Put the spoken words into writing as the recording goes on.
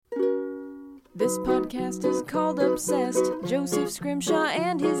This podcast is called Obsessed. Joseph Scrimshaw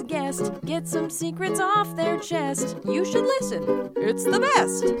and his guest get some secrets off their chest. You should listen. It's the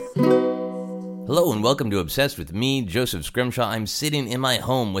best. Hello and welcome to Obsessed with me, Joseph Scrimshaw. I'm sitting in my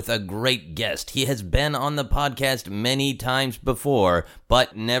home with a great guest. He has been on the podcast many times before,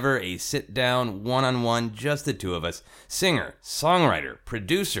 but never a sit-down, one-on-one, just the two of us. Singer, songwriter,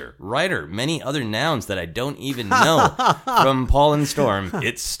 producer, writer, many other nouns that I don't even know. From Paul and Storm,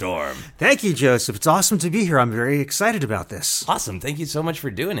 it's Storm. Thank you, Joseph. It's awesome to be here. I'm very excited about this. Awesome. Thank you so much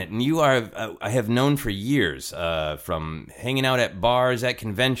for doing it. And you are, I have known for years, from hanging out at bars, at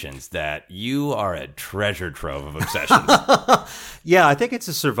conventions, that you are a treasure trove of obsessions. Yeah, I think it's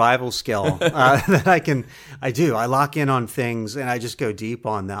a survival skill that I do. I lock in on things and I just go deep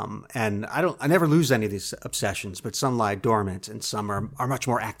on them. And I never lose any of these obsessions, but some lie dormant and some are much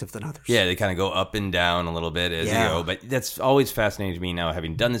more active than others. Yeah, they kind of go up and down a little bit as you go. But that's always fascinating to me now,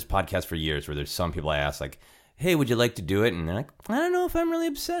 having done this podcast for years, where there's some people I ask, like, hey, would you like to do it? And they're like, I don't know if I'm really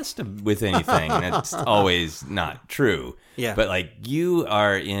obsessed with anything. And it's always not true. Yeah. But like, you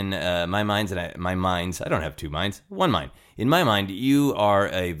are in my minds, I don't have two minds, one mind. In my mind, you are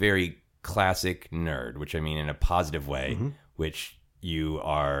a very classic nerd, which I mean in a positive way, which you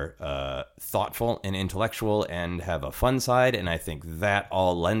are thoughtful and intellectual and have a fun side. And I think that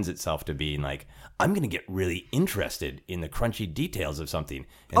all lends itself to being like, I'm going to get really interested in the crunchy details of something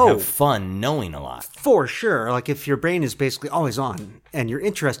and have fun knowing a lot. For sure. Like if your brain is basically always on and you're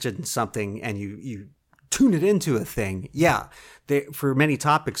interested in something and you tune it into a thing, for many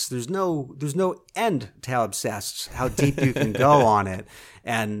topics, there's no end to how obsessed, how deep you can go on it.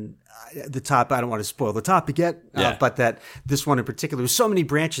 And I don't want to spoil the topic yet, but that this one in particular, there's so many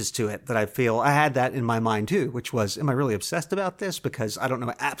branches to it that I feel I had that in my mind too, which was, am I really obsessed about this? Because I don't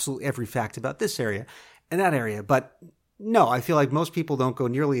know absolutely every fact about this area and that area. But no, I feel like most people don't go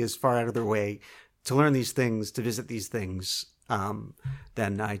nearly as far out of their way to learn these things, to visit these things,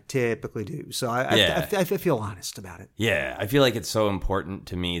 than I typically do. So I feel honest about it. Yeah, I feel like it's so important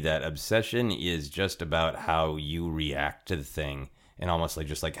to me that obsession is just about how you react to the thing, and almost like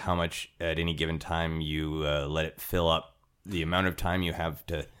just like how much at any given time you let it fill up the amount of time you have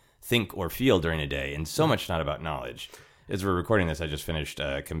to think or feel during a day, and so much not about knowledge. As we're recording this, I just finished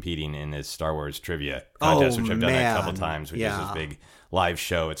competing in this Star Wars trivia contest, which I've done a couple times, which is this big live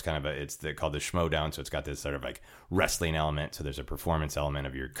show. It's kind of called the Schmodown, so it's got this sort of like wrestling element. So there's a performance element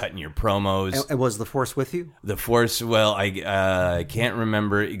of you're cutting your promos. And was the Force with you? The Force, well, I can't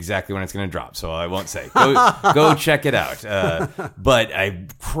remember exactly when it's going to drop, so I won't say. Go check it out. But I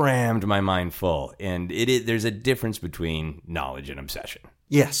crammed my mind full, and there's a difference between knowledge and obsession.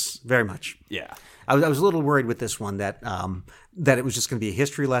 Yes, very much. Yeah. I was a little worried with this one that it was just going to be a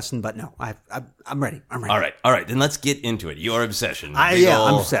history lesson, but no, I'm ready. I'm ready. All right. Then let's get into it. Your obsession.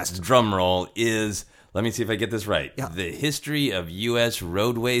 I'm obsessed. Drum roll is, let me see if I get this right. Yeah. The history of U.S.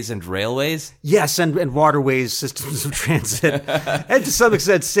 roadways and railways? Yes, and waterways, systems of transit, and to some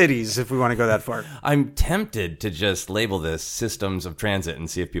extent cities, if we want to go that far. I'm tempted to just label this systems of transit and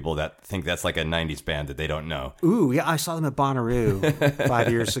see if people that think that's like a 90s band that they don't know. Ooh, yeah, I saw them at Bonnaroo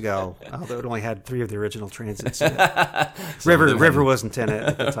 5 years ago, although it only had 3 of the original transits. River wasn't in it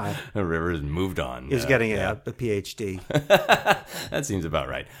at the time. River's moved on. He was getting a PhD. That seems about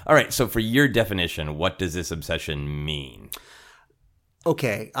right. All right, so for your definition, what does this obsession mean?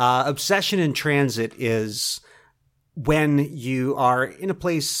 Okay, obsession in transit is when you are in a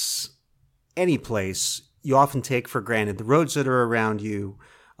place, any place, you often take for granted the roads that are around you,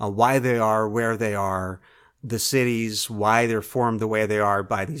 why they are, where they are, the cities, why they're formed the way they are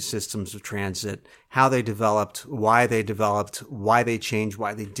by these systems of transit, how they developed, why they changed,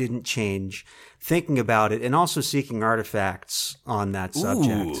 why they didn't change, thinking about it, and also seeking artifacts on that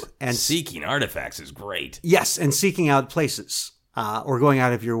subject. Ooh, and seeking artifacts is great. Yes, and seeking out places. Or going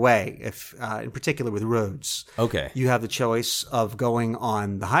out of your way, if in particular with roads. Okay. You have the choice of going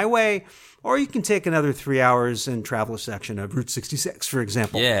on the highway, or you can take another 3 hours and travel a section of Route 66, for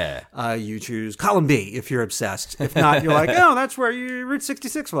example. Yeah. You choose column B if you're obsessed. If not, you're like, oh, that's where Route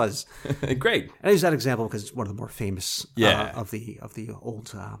 66 was. Great. And I use that example because it's one of the more famous of the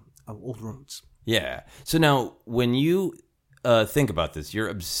old roads. Yeah. So now, when you think about this, your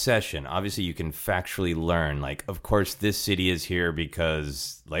obsession, obviously you can factually learn, like, of course, this city is here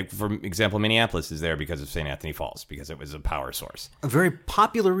because, like, for example, Minneapolis is there because of St. Anthony Falls, because it was a power source. A very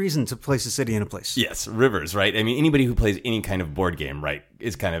popular reason to place a city in a place. Yes, rivers, right? I mean, anybody who plays any kind of board game, right,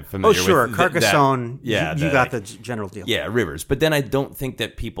 is kind of familiar with... Oh, sure, Carcassonne, you got the general deal. Yeah, rivers. But then I don't think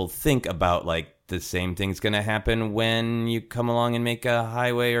that people think about, like, the same thing's going to happen when you come along and make a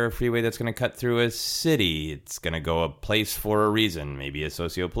highway or a freeway that's going to cut through a city. It's going to go a place for a reason, maybe a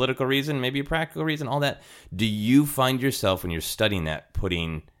socio-political reason, maybe a practical reason, all that. Do you find yourself, when you're studying that,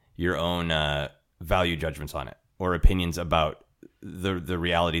 putting your own value judgments on it or opinions about the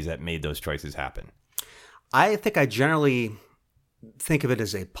realities that made those choices happen? I think I generally think of it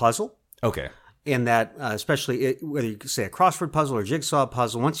as a puzzle. Okay. In that, especially whether you say a crossword puzzle or jigsaw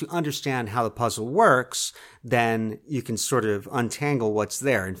puzzle, once you understand how the puzzle works, then you can sort of untangle what's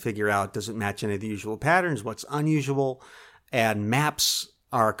there and figure out, does it match any of the usual patterns, what's unusual? And maps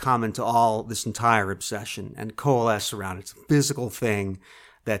are common to all this entire obsession and coalesce around it. It's a physical thing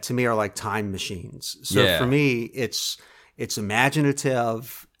that to me are like time machines. So for me, it's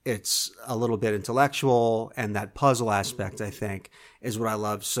imaginative, it's a little bit intellectual, and that puzzle aspect, I think, is what I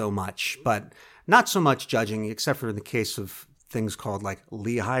love so much. But not so much judging, except for in the case of things called like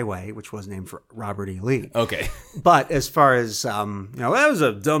Lee Highway, which was named for Robert E. Lee. Okay. But as far as, that was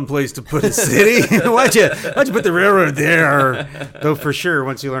a dumb place to put a city. Why'd you put the railroad there? Though for sure,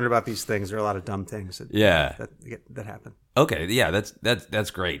 once you learn about these things, there are a lot of dumb things that happen. Okay. Yeah,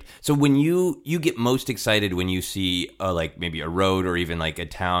 that's great. So when you get most excited when you see like maybe a road or even like a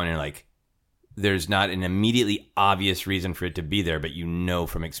town and like, there's not an immediately obvious reason for it to be there, but you know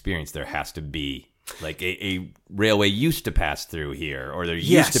from experience there has to be. Like a railway used to pass through here, or there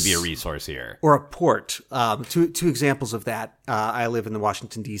used to be a resource here. Or a port. Two examples of that. I live in the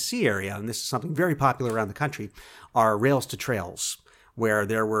Washington, D.C. area, and this is something very popular around the country, are rails to trails, where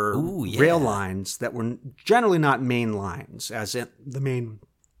there were rail lines that were generally not main lines, as in the main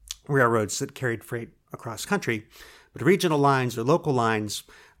railroads that carried freight across country, but regional lines or local lines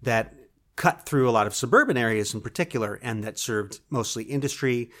that cut through a lot of suburban areas in particular, and that served mostly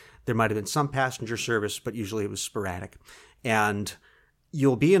industry. There might have been some passenger service, but usually it was sporadic. And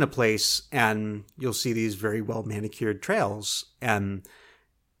you'll be in a place and you'll see these very well manicured trails. And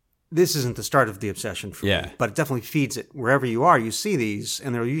this isn't the start of the obsession for me, but it definitely feeds it. Wherever you are, you see these,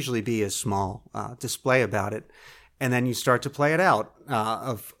 and there'll usually be a small display about it. And then you start to play it out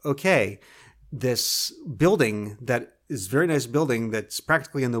this building that is a very nice building that's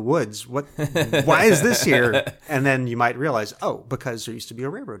practically in the woods. Why is this here? And then you might realize, because there used to be a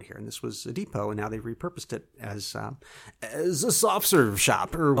railroad here, and this was a depot, and now they've repurposed it as a soft serve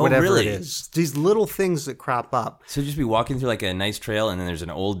shop or whatever it is. These little things that crop up. So just be walking through like a nice trail, and then there's an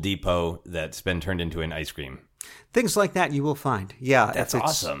old depot that's been turned into an ice cream. Things like that you will find. Yeah, that's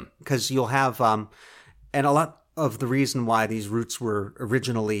awesome. Because you'll have, and a lot of the reason why these routes were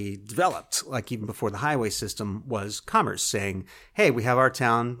originally developed, like even before the highway system, was commerce saying, hey, we have our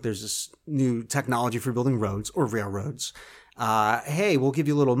town. There's this new technology for building roads or railroads. Hey, we'll give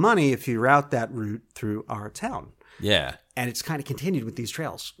you a little money if you route that route through our town. Yeah. And it's kind of continued with these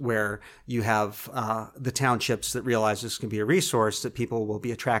trails where you have the townships that realize this can be a resource that people will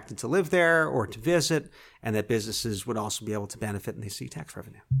be attracted to live there or to visit, and that businesses would also be able to benefit and they see tax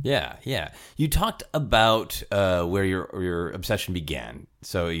revenue. Yeah, yeah. You talked about where your obsession began.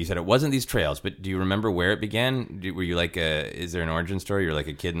 So you said it wasn't these trails, but do you remember where it began? Were you like is there an origin story? You're like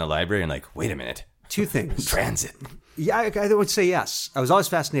a kid in the library and like, wait a minute. Two things. Transit. Yeah, I would say yes. I was always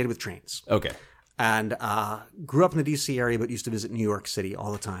fascinated with trains. Okay. And grew up in the D.C. area, but used to visit New York City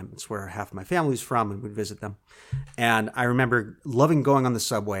all the time. It's where half of my family's from, and would visit them. And I remember loving going on the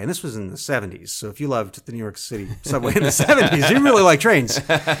subway. And this was in the 70s. So if you loved the New York City subway in the 70s, you really like trains.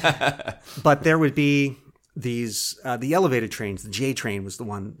 But there would be these, the elevated trains. The J train was the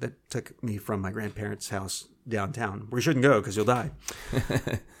one that took me from my grandparents' house downtown, where you shouldn't go because you'll die.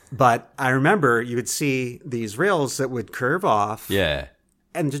 But I remember you would see these rails that would curve off. Yeah.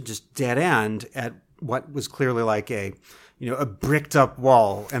 And just dead end at what was clearly like a bricked up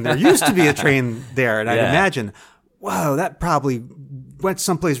wall. And there used to be a train there. And I'd imagine, whoa, that probably went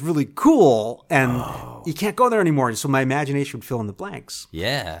someplace really cool. And you can't go there anymore. And so my imagination would fill in the blanks.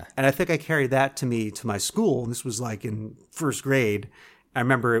 Yeah. And I think I carried that to my school. And this was like in first grade. I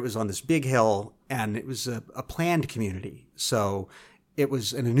remember it was on this big hill, and it was a planned community. So it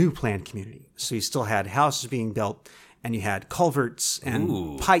was in a new planned community. So you still had houses being built, and you had culverts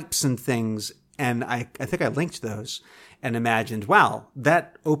and pipes and things. And I think I linked those and imagined, wow,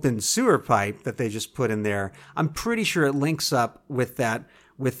 that open sewer pipe that they just put in there, I'm pretty sure it links up with that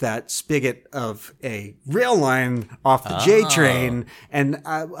spigot of a rail line off the J train. And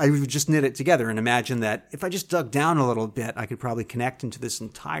I would just knit it together and imagine that if I just dug down a little bit, I could probably connect into this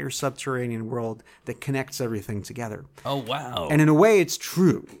entire subterranean world that connects everything together. Oh, wow. And in a way, it's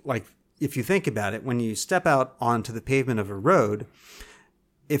true. Like, if you think about it, when you step out onto the pavement of a road,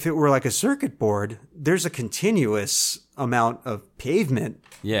 if it were like a circuit board, there's a continuous amount of pavement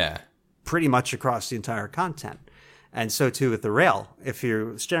pretty much across the entire continent. And so too with the rail. If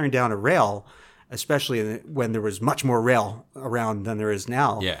you're staring down a rail, especially when there was much more rail around than there is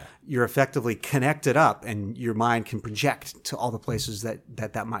now, you're effectively connected up and your mind can project to all the places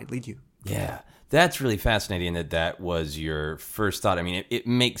that might lead you. Yeah. That's really fascinating that was your first thought. I mean, it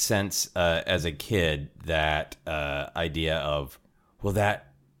makes sense as a kid, that idea of, well,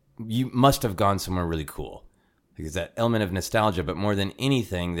 that you must have gone somewhere really cool. Because that element of nostalgia, but more than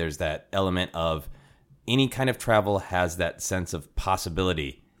anything, there's that element of any kind of travel has that sense of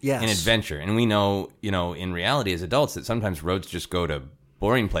possibility and adventure. And we know, in reality as adults, that sometimes roads just go to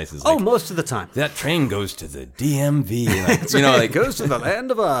boring places. Like, most of the time. That train goes to the DMV. It goes to the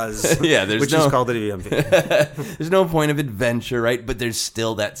land of Oz. Which is called the DMV. There's no point of adventure, right? But there's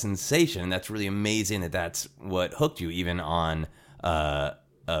still that sensation. That's really amazing that's what hooked you even on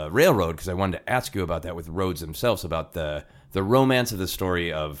railroad, because I wanted to ask you about that with roads themselves, about the romance of the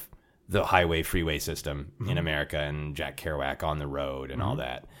story of the highway freeway system in America and Jack Kerouac on the road and all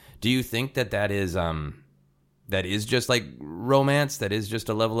that. Do you think that is just like romance, that is just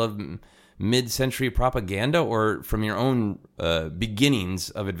a level of mid-century propaganda, or from your own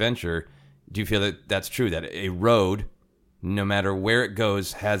beginnings of adventure, do you feel that that's true, that a road, no matter where it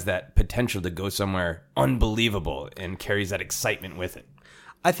goes, has that potential to go somewhere unbelievable and carries that excitement with it?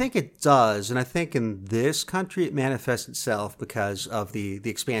 I think it does, and I think in this country it manifests itself because of the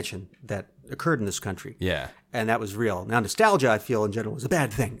expansion that occurred in this country. Yeah. And that was real. Now, nostalgia, I feel, in general, is a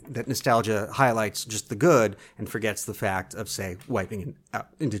bad thing. That nostalgia highlights just the good and forgets the fact of, say, wiping out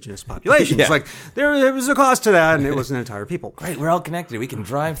indigenous populations. Yeah. Like, there was a cost to that, and it was an entire people. Right, we're all connected. We can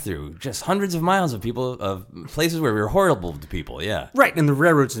drive through just hundreds of miles of places where we were horrible to people, yeah. Right, and the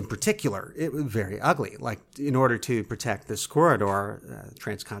railroads in particular, it was very ugly. Like, in order to protect this corridor,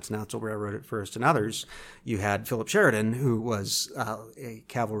 Transcontinental Railroad at first and others, you had Philip Sheridan, who was a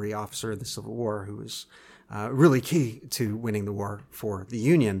cavalry officer in the Civil War, who was really key to winning the war for the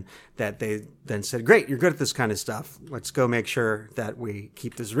Union, that they then said, great, you're good at this kind of stuff. Let's go make sure that we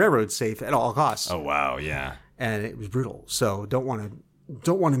keep this railroad safe at all costs. Oh, wow, yeah. And it was brutal. So don't want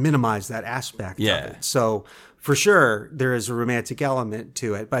to minimize that aspect of it. So for sure, there is a romantic element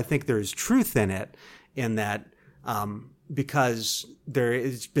to it, but I think there is truth in it, in that because there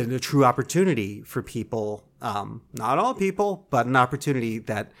has been a true opportunity for people, not all people, but an opportunity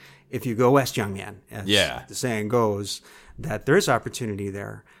that if you go west, young man, as the saying goes, that there is opportunity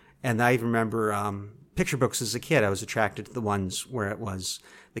there. And I even remember picture books as a kid. I was attracted to the ones where it was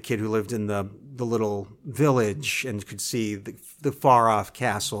the kid who lived in the little village and could see the far off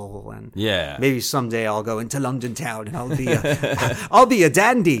castle. And maybe someday I'll go into London town and I'll be a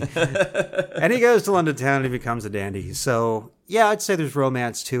dandy. And he goes to London town and he becomes a dandy. So yeah, I'd say there's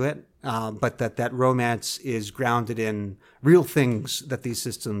romance to it. But that romance is grounded in real things that these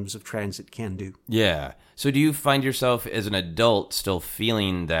systems of transit can do. Yeah. So do you find yourself as an adult still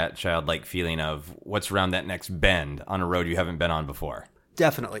feeling that childlike feeling of what's around that next bend on a road you haven't been on before?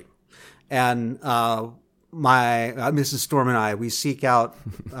 Definitely. And my Mrs. Storm and I, we seek out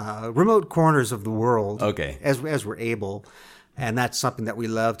remote corners of the world as we're able. And that's something that we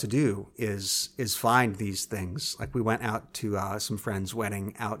love to do is find these things. Like we went out to some friend's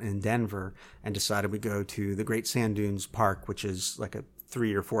wedding out in Denver and decided we'd go to the Great Sand Dunes Park, which is like a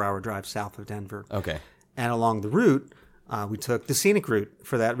 3 or 4 hour drive south of Denver. Okay. And along the route, we took the scenic route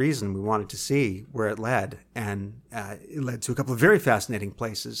for that reason. We wanted to see where it led. And it led to a couple of very fascinating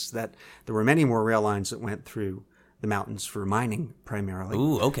places that there were many more rail lines that went through the mountains for mining primarily.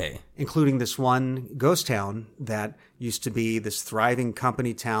 Ooh, okay. Including this one ghost town that used to be this thriving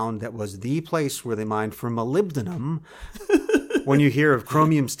company town that was the place where they mined for molybdenum. When you hear of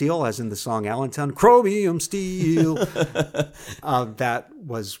chromium steel, as in the song Allentown, chromium steel, that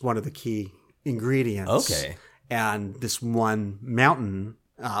was one of the key ingredients. Okay. And this one mountain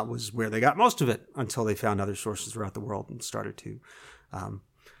was where they got most of it until they found other sources throughout the world and started to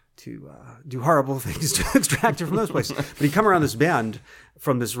do horrible things to extract it from those places. But you come around this bend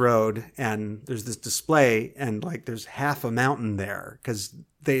from this road, and there's this display, and like there's half a mountain there because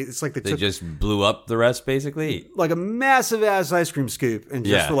they just blew up the rest, basically, like a massive ass ice cream scoop, and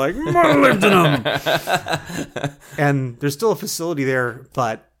just were like molybdenum. And there's still a facility there,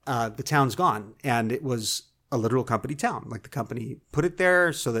 but the town's gone, and it was a literal company town. Like the company put it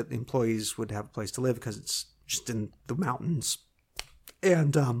there so that the employees would have a place to live because it's just in the mountains.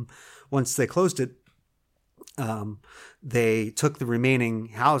 And once they closed it, they took the remaining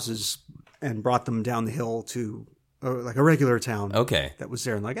houses and brought them down the hill to like a regular town. Okay. That was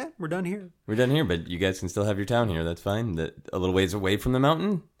there. And like, we're done here. We're done here, but you guys can still have your town here. That's fine. A little ways away from the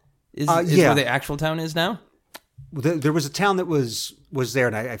mountain is where the actual town is now? There was a town that was there,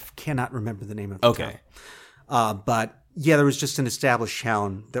 and I cannot remember the name of the town. But yeah, there was just an established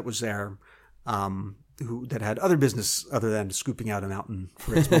town that was there that had other business other than scooping out a mountain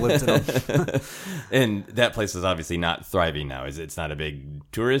for its molybdenum. And that place is obviously not thriving now. It's not a big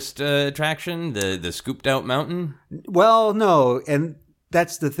tourist attraction, the scooped out mountain? Well, no, and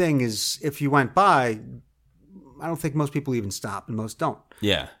that's the thing is if you went by, I don't think most people even stop, and most don't.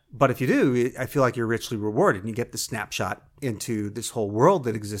 Yeah. But if you do, I feel like you're richly rewarded, and you get the snapshot into this whole world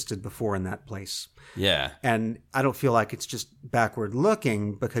that existed before in that place. Yeah. And I don't feel like it's just backward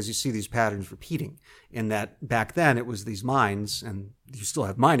looking because you see these patterns repeating. In that back then it was these mines, and you still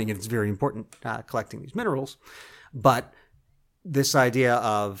have mining, and it's very important collecting these minerals. But this idea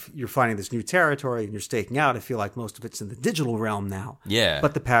of you're finding this new territory and you're staking out, I feel like most of it's in the digital realm now. Yeah.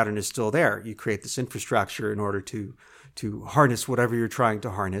 But the pattern is still there. You create this infrastructure in order to harness whatever you're trying to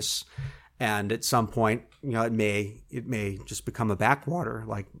harness. And at some point, it may just become a backwater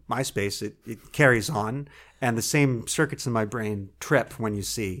like MySpace. It carries on, and the same circuits in my brain trip when you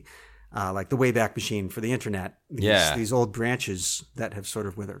see like the Wayback Machine for the internet. These old branches that have sort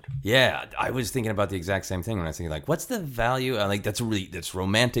of withered. Yeah, I was thinking about the exact same thing when I was thinking, like, what's the value? Like, that's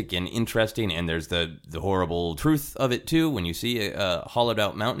romantic and interesting, and there's the horrible truth of it too when you see a hollowed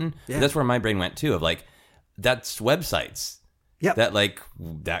out mountain. Yeah. That's where my brain went too. Of like, that's websites. Yep.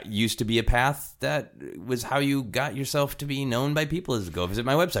 That used to be a path that was how you got yourself to be known by people, is to go visit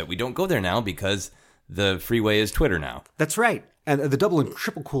my website. We don't go there now because the freeway is Twitter now. That's right. And the double and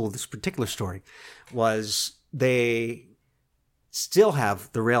triple cool of this particular story was they still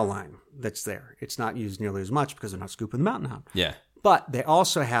have the rail line that's there. It's not used nearly as much because they're not scooping the mountain out. Yeah. But they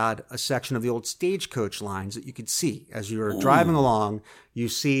also had a section of the old stagecoach lines that you could see as you were driving along. You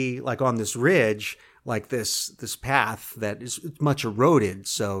see, like on this ridge, like this path that is much eroded,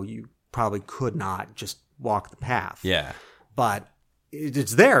 so you probably could not just walk the path. Yeah. But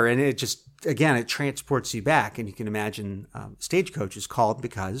it's there, and it just, again, it transports you back. And you can imagine stagecoach is called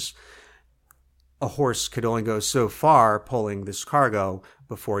because a horse could only go so far pulling this cargo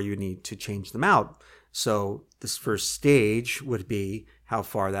before you need to change them out. So this first stage would be how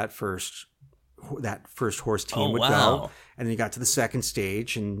far that first horse team would go. And then you got to the second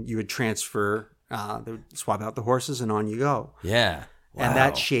stage, and you would transfer, they would swap out the horses, and on you go. Yeah. Wow. And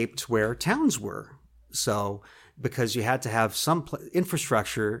that shaped where towns were. So because you had to have some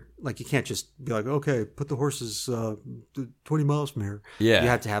infrastructure, like you can't just be like, okay, put the horses 20 miles from here. Yeah. You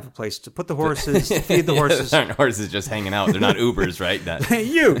had to have a place to put the horses, to feed the horses. Aren't horses just hanging out? They're not Ubers, right?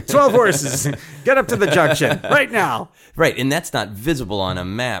 You, 12 horses, get up to the junction right now. Right, and that's not visible on a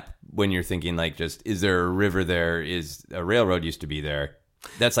map when you're thinking like just, is there a river there? Is a railroad used to be there?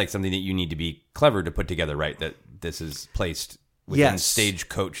 That's like something that you need to be clever to put together, right? That this is placed within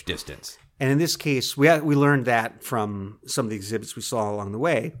stagecoach distance. And in this case, we learned that from some of the exhibits we saw along the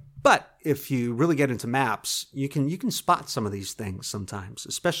way. But if you really get into maps, you can spot some of these things sometimes,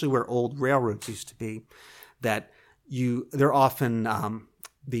 especially where old railroads used to be. They're often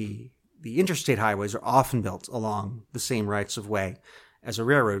the interstate highways are often built along the same rights of way as a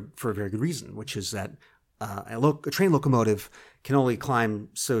railroad for a very good reason, which is that a train locomotive can only climb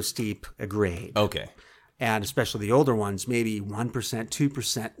so steep a grade. Okay. And especially the older ones, maybe 1%,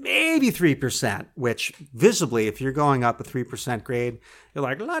 2%, maybe 3%, which visibly, if you're going up a 3% grade, you're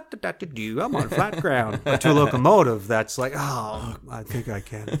like, I'm on flat ground. But to a locomotive, that's like, oh, I think I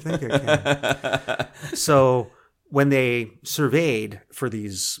can. So when they surveyed for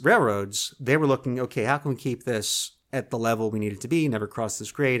these railroads, they were looking, okay, how can we keep this at the level we need it to be, never cross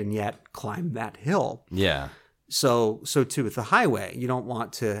this grade, and yet climb that hill? Yeah. So too with the highway, you don't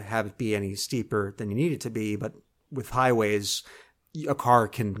want to have it be any steeper than you need it to be. But with highways, a car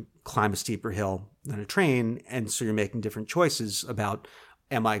can climb a steeper hill than a train, and so you're making different choices about: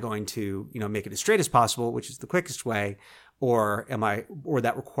 am I going to, make it as straight as possible, which is the quickest way, or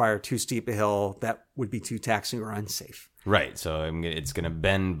that require too steep a hill that would be too taxing or unsafe? Right. So it's going to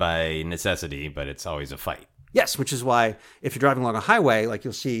bend by necessity, but it's always a fight. Yes, which is why if you're driving along a highway, like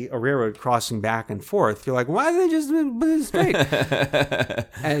you'll see a railroad crossing back and forth, you're like, why did they just move straight?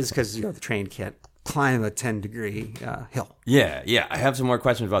 And it's because the train can't climb a 10-degree hill. Yeah. I have some more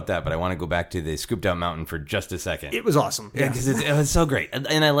questions about that, but I want to go back to the scooped out mountain for just a second. It was awesome. Yeah, because it was so great. And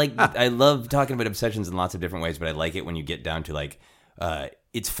I love talking about obsessions in lots of different ways, but I like it when you get down to like,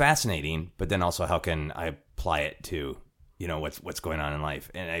 it's fascinating, but then also how can I apply it to what's going on in life.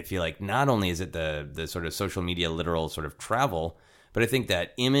 And I feel like not only is it the sort of social media literal sort of travel, but I think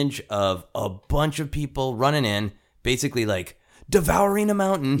that image of a bunch of people running in, basically like devouring a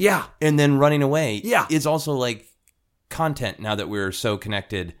mountain, and then running away, is also like content now that we're so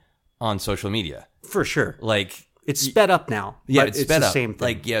connected on social media. For sure. Like It's sped up now. Yeah, but it's it's sped the up. same thing.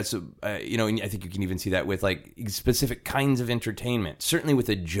 Like, yeah, so, and I think you can even see that with, like, specific kinds of entertainment. Certainly with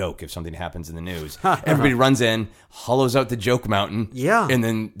a joke, if something happens in the news. Everybody runs in, hollows out the joke mountain. Yeah. And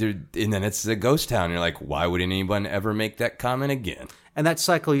then it's a ghost town. You're like, why would anyone ever make that comment again? And that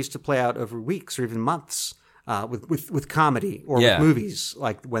cycle used to play out over weeks or even months with comedy or Yeah. with movies,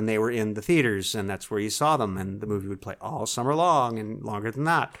 like when they were in the theaters, and that's where you saw them, and the movie would play all summer long and longer than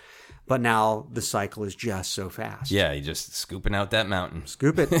that. But now the cycle is just so fast. Yeah, you're just scooping out that mountain.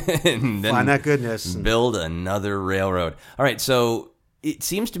 Scoop it. And then Find that goodness. build another railroad. All right, so it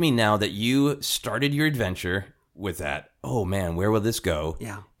seems to me now that you started your adventure with that. Oh, man, where will this go?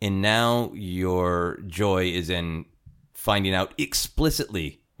 Yeah. And now your joy is in finding out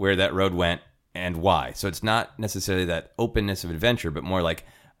explicitly where that road went and why. So it's not necessarily that openness of adventure, but more like,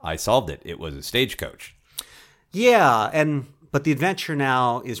 I solved it. It was a stagecoach. Yeah, but the adventure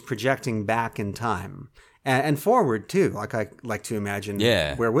now is projecting back in time and forward too. Like I like to imagine,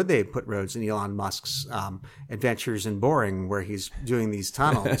 where would they put roads in Elon Musk's Adventures in Boring, where he's doing these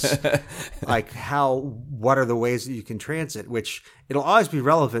tunnels? Like what are the ways that you can transit? Which it'll always be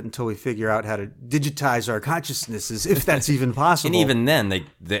relevant until we figure out how to digitize our consciousnesses, if that's even possible. And even then,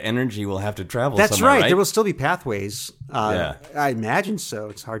 the energy will have to travel. That's somewhere, right. There will still be pathways. Yeah. I imagine so.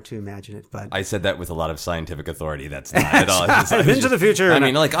 It's hard to imagine it, but I said that with a lot of scientific authority. That's not at all. Into the future. I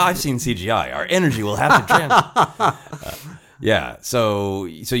mean, like, I've seen CGI. Our energy will have to transfer. Yeah. So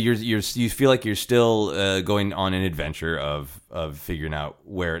you feel like you're still going on an adventure of figuring out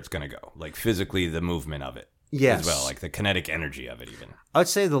where it's going to go, like physically the movement of it. Yes. As well, like the kinetic energy of it, even. I would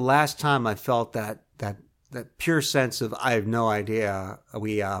say the last time I felt that pure sense of I have no idea.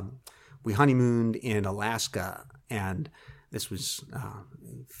 We honeymooned in Alaska, and this was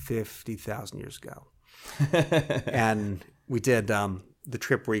 50,000 years ago. And we did the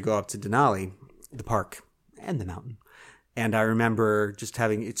trip where you go up to Denali, the park and the mountain. And I remember just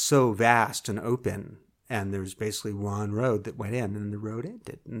having it's so vast and open. And there was basically one road that went in, and the road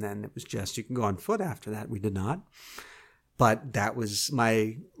ended. And then it was just, you can go on foot after that. We did not. But that was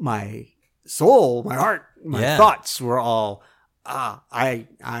my soul, my heart, my thoughts were all, I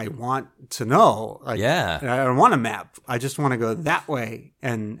want to know. Like, I don't want a map. I just want to go that way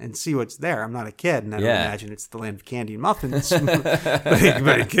and see what's there. I'm not a kid, and I don't imagine it's the land of candy and muffins.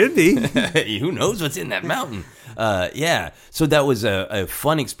 but it could be. Who knows what's in that mountain? So that was a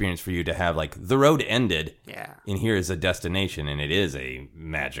fun experience for you to have, like, the road ended, and here is a destination, and it is a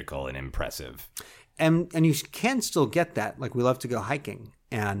magical and impressive. And you can still get that. Like, we love to go hiking,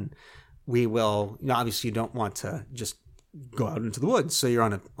 and we will, obviously you don't want to just go out into the woods, so you're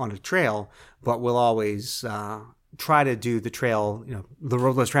on a trail, but we'll always try to do the trail, the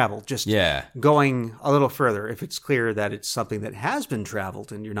road less traveled, just going a little further if it's clear that it's something that has been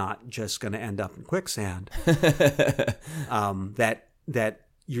traveled and you're not just going to end up in quicksand. That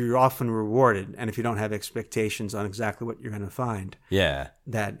you're often rewarded, and if you don't have expectations on exactly what you're going to find,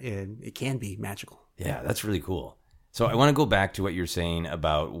 that it can be magical. Yeah, that's really cool. So I want to go back to what you're saying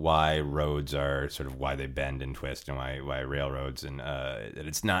about why roads are sort of why they bend and twist, and why railroads, and that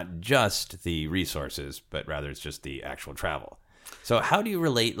it's not just the resources, but rather it's just the actual travel. So how do you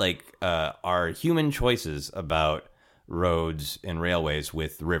relate, like, our human choices about roads and railways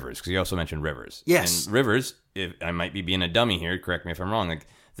with rivers? Because you also mentioned rivers. Yes. And rivers, if I might be being a dummy here, correct me if I'm wrong, like,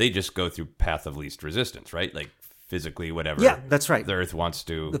 they just go through path of least resistance, right? Like, physically, whatever. Yeah, that's right. The Earth wants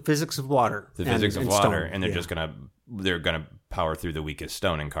to. The physics of water. And they're just they're gonna power through the weakest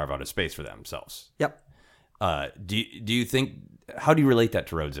stone and carve out a space for themselves. Yep. Do you think? How do you relate that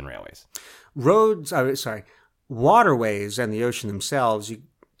to roads and railways? Waterways and the ocean themselves, you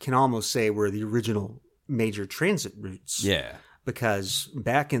can almost say were the original major transit routes. Yeah. Because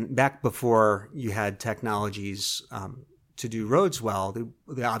back before you had technologies to do roads well,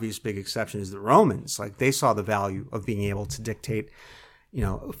 the obvious big exception is the Romans. Like, they saw the value of being able to dictate,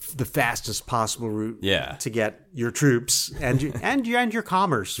 the fastest possible route to get your troops and your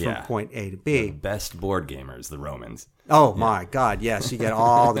commerce from point A to B. The best board gamers, the Romans. Oh my God, yes, you get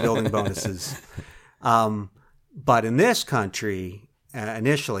all the building bonuses. But in this country,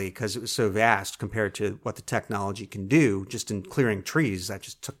 initially, because it was so vast compared to what the technology can do, just in clearing trees, that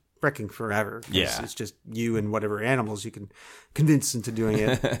just took freaking forever. It's just you and whatever animals you can convince into doing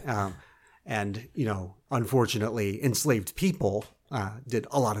it. And, unfortunately, enslaved people did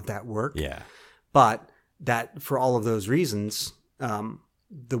a lot of that work. Yeah. But that, for all of those reasons,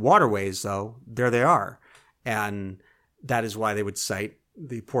 the waterways, though, there they are. And that is why they would cite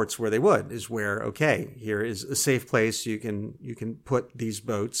the ports where they would, is where, okay, here is a safe place. You can put these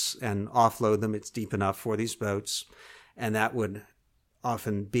boats and offload them. It's deep enough for these boats. And that would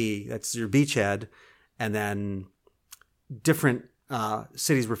often be, that's your beachhead. And then different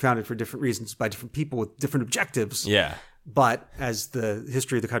cities were founded for different reasons by different people with different objectives. Yeah. But as the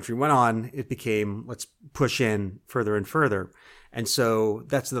history of the country went on, it became, let's push in further and further. And so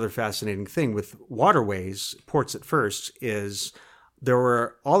that's another fascinating thing with waterways, ports at first, is there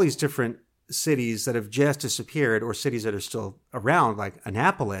were all these different cities that have just disappeared, or cities that are still around, like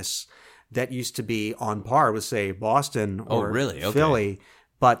Annapolis, that used to be on par with, say, Boston or really? Okay. Philly,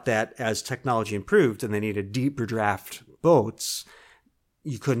 but that as technology improved and they needed deeper draft boats,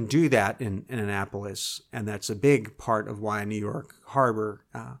 you couldn't do that in Annapolis. And that's a big part of why New York Harbor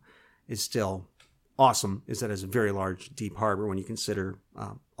is still awesome, is that it's a very large, deep harbor when you consider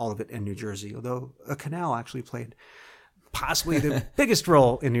all of it in New Jersey, although a canal actually played possibly the biggest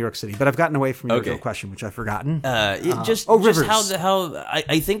role in New York City. But I've gotten away from your real question, which I've forgotten. Just rivers. How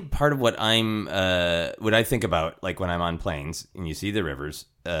I think part of what I think about, like when I'm on planes and you see the rivers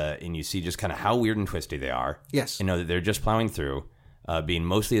and you see just kind of how weird and twisty they are. Yes. You know that they're just plowing through. Being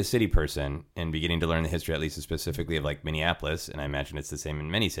mostly a city person and beginning to learn the history, at least specifically of like Minneapolis, and I imagine it's the same in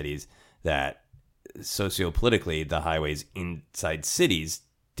many cities, that sociopolitically the highways inside cities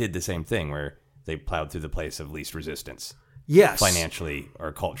did the same thing, where they plowed through the place of least resistance. Yes. Financially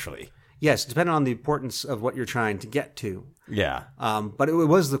or culturally. Yes, depending on the importance of what you're trying to get to. Yeah. But it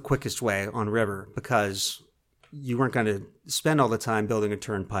was the quickest way on river, because you weren't going to spend all the time building a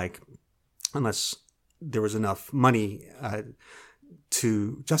turnpike unless there was enough money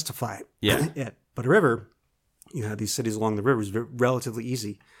to justify it. Yeah. But a river, you had these cities along the river, is relatively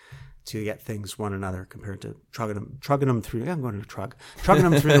easy to get things one another compared to trucking them through. Yeah, I'm going to trucking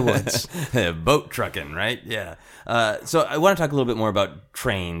them through the woods. Boat trucking, right? Yeah. So I want to talk a little bit more about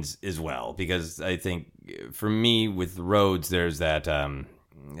trains as well, because I think for me with roads, there's that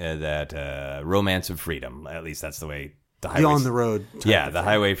romance of freedom. At least that's the way the highways, on the road. Yeah, the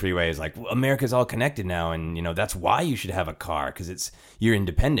highway freeway is like, well, America's all connected now, and you know that's why you should have a car, because it's your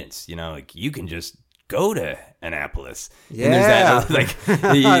independence. You know, like you can just go to Annapolis. Yeah. And there's that, like,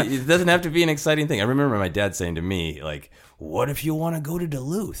 it doesn't have to be an exciting thing. I remember my dad saying to me, like, what if you want to go to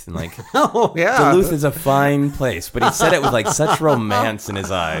Duluth? And like, oh yeah, Duluth is a fine place, but he said it with like such romance in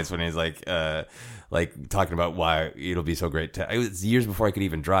his eyes when he's like talking about why it'll be so great. It was years before I could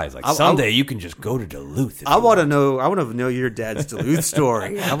even drive. It's like, someday you can just go to Duluth. I want to know your dad's Duluth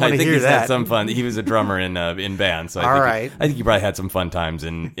story. I want to hear he's that. Had some fun. He was a drummer in band, so I think he probably had some fun times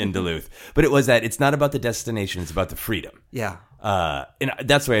in Duluth. But it was that it's not about the destination; it's about the freedom. Yeah, and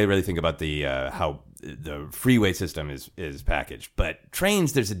that's the way I really think about the how the freeway system is packaged. But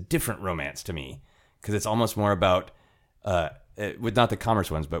trains, there's a different romance to me, because it's almost more about. With not the commerce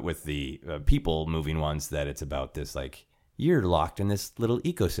ones, but with the people moving ones, that it's about this, like, you're locked in this little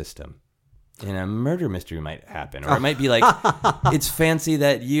ecosystem and a murder mystery might happen. Or it might be like, it's fancy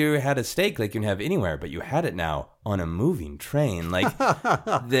that you had a steak like you can have anywhere, but you had it now on a moving train. Like,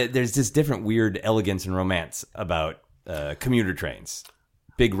 there's this different weird elegance and romance about commuter trains.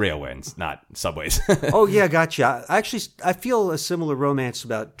 Big railways, not subways. Oh, yeah, gotcha. Actually, I feel a similar romance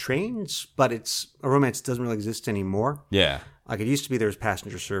about trains, but it's a romance that doesn't really exist anymore. Yeah. Like it used to be, there was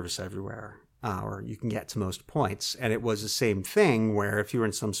passenger service everywhere, or you can get to most points. And it was the same thing where if you were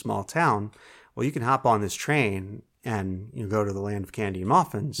in some small town, well, you can hop on this train and you go to the land of candy and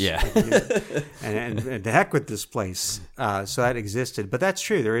muffins. Yeah. and to heck with this place. So that existed. But that's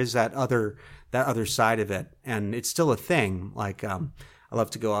true. There is that other side of it. And it's still a thing. Like I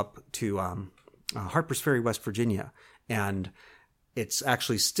love to go up to Harpers Ferry, West Virginia. And it's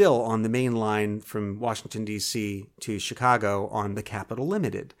actually still on the main line from Washington, D.C. to Chicago on the Capital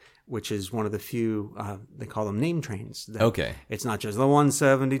Limited, which is one of the few, they call them name trains. Okay. It's not just the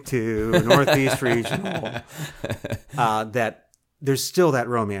 172 Northeast Regional. That there's still that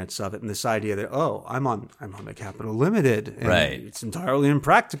romance of it and this idea that, oh, I'm on the Capital Limited. And right. It's entirely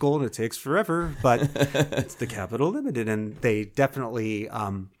impractical and it takes forever, but it's the Capital Limited. And they definitely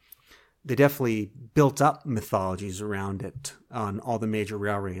built up mythologies around it on all the major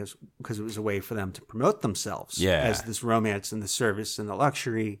railways because it was a way for them to promote themselves as this romance and the service and the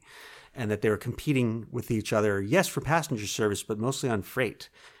luxury, and that they were competing with each other, yes, for passenger service, but mostly on freight,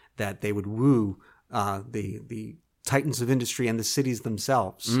 that they would woo the titans of industry and the cities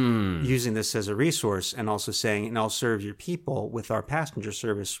themselves using this as a resource, and also saying, and I'll serve your people with our passenger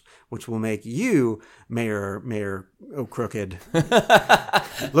service, which will make you, Mayor O'Crooked,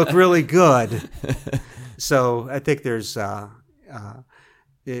 look really good. So I think there's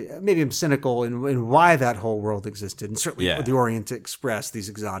maybe I'm cynical in why that whole world existed, and certainly the Orient Express, these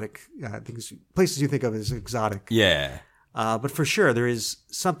exotic things, places you think of as exotic. Yeah. But for sure, there is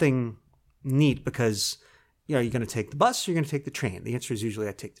something neat because, you're going to take the bus or you're going to take the train. The answer is usually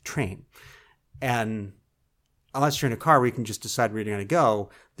I take the train. And unless you're in a car where you can just decide where you're going to go,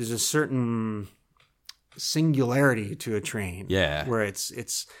 there's a certain singularity to a train. Yeah. Where it's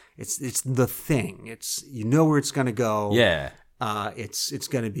the thing. It's, you know where it's going to go. Yeah. It's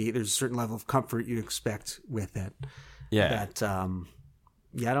going to be, there's a certain level of comfort you expect with it. Yeah. That,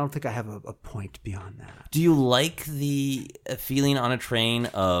 I don't think I have a point beyond that. Do you like the feeling on a train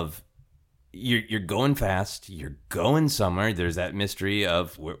of you're going fast, you're going somewhere, there's that mystery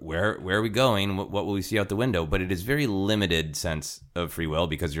of where are we going, what will we see out the window, but it is very limited sense of free will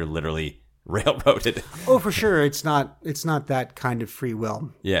because you're literally railroaded. Oh, for sure. It's not that kind of free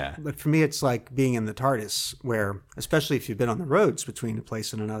will. Yeah. But for me, it's like being in the TARDIS, where, especially if you've been on the roads between a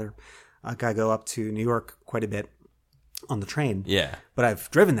place and another, like I go up to New York quite a bit on the train. Yeah. But I've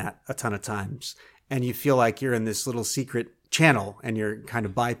driven that a ton of times, and you feel like you're in this little secret channel, and you're kind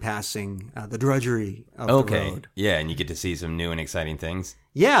of bypassing the drudgery of the road. Yeah, and you get to see some new and exciting things.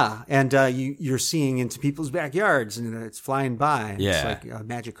 Yeah, and you're seeing into people's backyards, and it's flying by. And Yeah. It's like a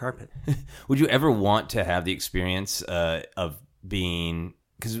magic carpet. Would you ever want to have the experience of being,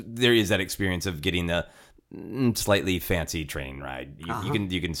 because there is that experience of getting the slightly fancy train ride.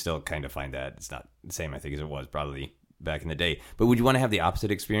 You can still kind of find that. It's not the same, I think, as it was probably back in the day. But would you want to have the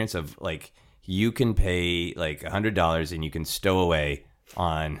opposite experience of, like, you can pay like $100 and you can stow away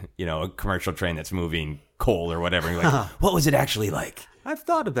on, a commercial train that's moving coal or whatever. And you're like, what was it actually like? I've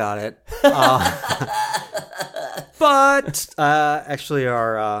thought about it, but actually,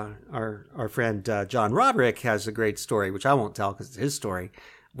 our friend John Roderick has a great story, which I won't tell because it's his story.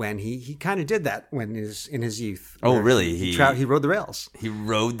 When he kind of did that in his youth. Oh, really? He rode the rails. He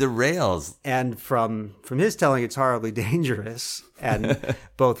rode the rails, and from his telling, it's horribly dangerous, and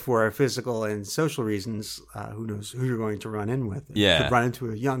both for physical and social reasons. Who knows who you're going to run in with? Yeah, you could run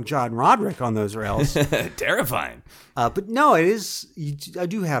into a young John Roderick on those rails. Terrifying. But no, it is. I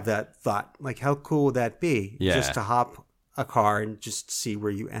do have that thought. Like, how cool would that be? Yeah. Just to hop a car and just see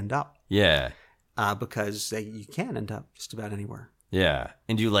where you end up. Yeah. Because you can end up just about anywhere. Yeah.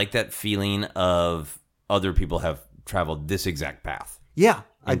 And do you like that feeling of other people have traveled this exact path? Yeah,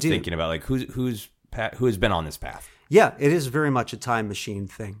 I do. Thinking about, like, who has been on this path? Yeah, it is very much a time machine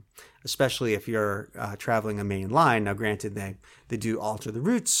thing, especially if you're traveling a main line. Now, granted, they do alter the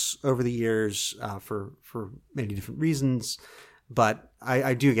routes over the years for many different reasons, but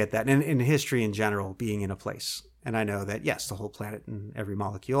I do get that. And in history in general, being in a place. And I know that, yes, the whole planet and every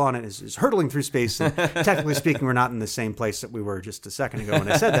molecule on it is hurtling through space. And technically speaking, we're not in the same place that we were just a second ago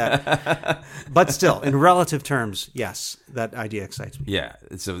when I said that. But still, in relative terms, yes, that idea excites me. Yeah.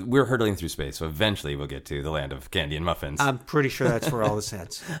 So we're hurtling through space. So eventually we'll get to the land of candy and muffins. I'm pretty sure that's where all this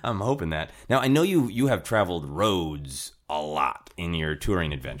heads. I'm hoping that. Now, I know you have traveled roads a lot in your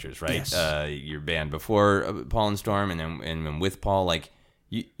touring adventures, right? Yes. Your band before Paul and Storm and then with Paul, like,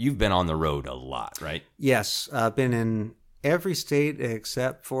 you've been on the road a lot, right? Yes, I've been in every state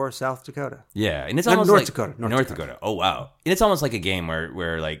except for South Dakota. Yeah, and it's almost North like Dakota. North Dakota. Oh, wow. And it's almost like a game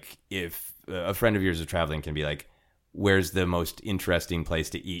where like, if a friend of yours is traveling, can be like, where's the most interesting place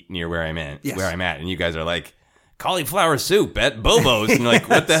to eat near where I'm at? Yes. Where I'm at, and you guys are like, cauliflower soup at Bobo's, and you're like,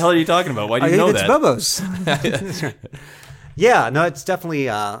 what the hell are you talking about? Why do you know it's that? Bobo's. That's right. Yeah, no, it's definitely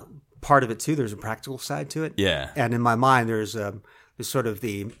part of it too. There's a practical side to it. Yeah. And in my mind, there's sort of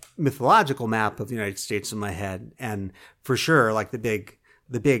the mythological map of the United States in my head, and for sure, like the big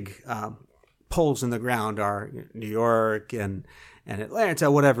poles in the ground are New York and Atlanta,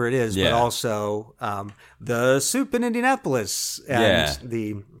 whatever it is, Yeah. but also the soup in Indianapolis and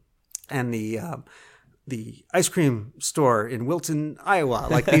the ice cream store in Wilton, Iowa.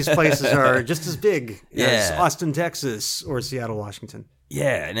 Like, these places are just as big as Yeah. Austin, Texas, or Seattle, Washington.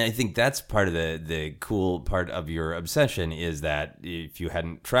 Yeah, and I think that's part of the cool part of your obsession is that if you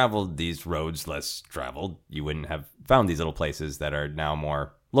hadn't traveled these roads less traveled, you wouldn't have found these little places that are now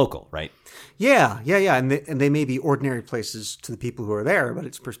more local, right? Yeah. And they may be ordinary places to the people who are there, but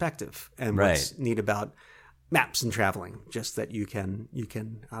it's perspective. And what's neat about maps and traveling, just that you can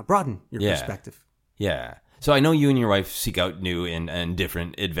broaden your perspective. Yeah. So I know you and your wife seek out new and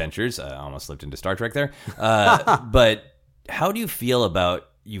different adventures. I almost slipped into Star Trek there. But how do you feel about,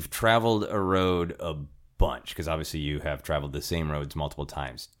 you've traveled a road a bunch, because obviously you have traveled the same roads multiple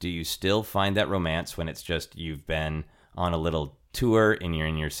times. Do you still find that romance when it's just you've been on a little tour and you're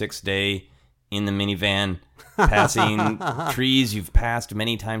in your 6th day in the minivan passing trees you've passed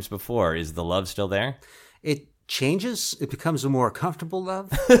many times before? Is the love still there? It changes. It becomes a more comfortable love.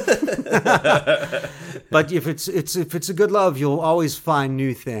 But if it's a good love, you'll always find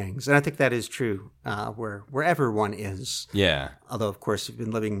new things, and I think that is true wherever one is. Yeah. Although, of course, if you've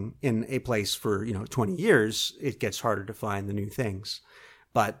been living in a place for 20 years, it gets harder to find the new things.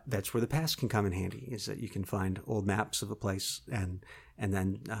 But that's where the past can come in handy, is that you can find old maps of a place and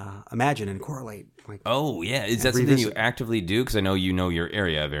then imagine and correlate. Like, Oh, yeah. Is that something you actively do? Because I know you know your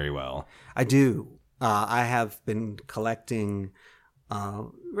area very well. I do. I have been collecting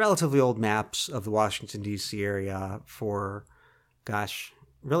relatively old maps of the Washington, D.C. area for,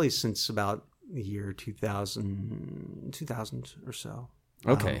 really since about the year 2000 or so.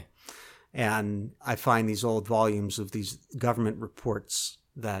 Okay. And I find these old volumes of these government reports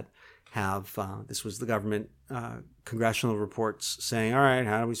that have, this was the government congressional reports saying, all right,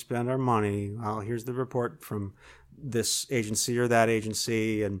 how do we spend our money? Well, here's the report from this agency or that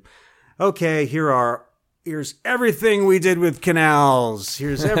agency. And okay, here's everything we did with canals.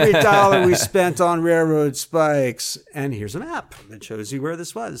 Here's every dollar we spent on railroad spikes. And here's a map that shows you where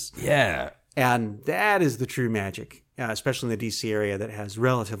this was. Yeah. And that is the true magic, especially in the D.C. area that has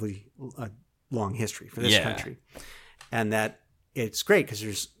relatively long history for this country. And that it's great because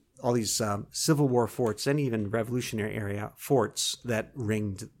there's all these Civil War forts and even Revolutionary era forts that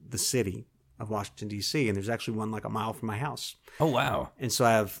ringed the city of Washington, D.C. And there's actually one like a mile from my house. Oh, wow. And so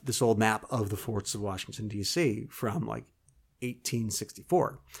I have this old map of the forts of Washington, D.C. from like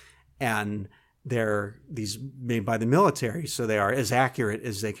 1864. And they're these made by the military, so they are as accurate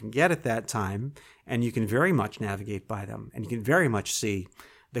as they can get at that time, and you can very much navigate by them, and you can very much see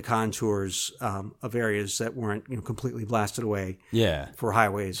the contours of areas that weren't completely blasted away for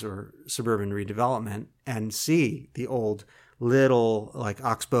highways or suburban redevelopment, and see the old little like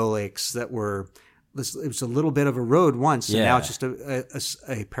oxbow lakes that were. It was a little bit of a road once, and now it's just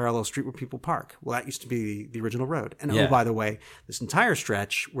a parallel street where people park. Well, that used to be the original road. And oh, by the way, this entire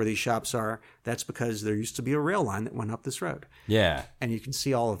stretch where these shops are, that's because there used to be a rail line that went up this road. Yeah. And you can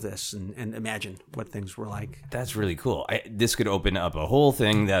see all of this and imagine what things were like. That's really cool. This could open up a whole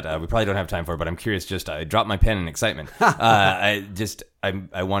thing that we probably don't have time for, but I'm curious. I dropped my pen in excitement. I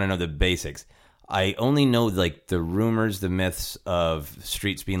want to know the basics. I only know like the rumors, the myths of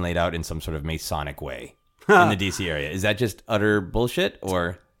streets being laid out in some sort of Masonic way in the DC area. Is that just utter bullshit,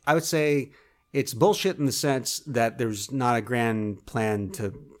 or? I would say it's bullshit in the sense that there's not a grand plan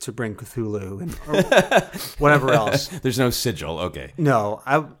to bring Cthulhu or whatever else. There's no sigil. Okay. No,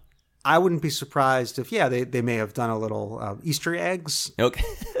 I wouldn't be surprised if, they may have done a little Easter eggs. Okay.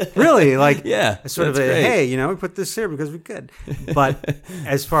 Really? Like, sort of great. Hey, we put this here because we could. But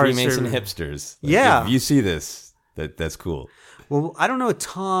as far Freemason as hipsters. Like, if you see this, that's cool. Well, I don't know a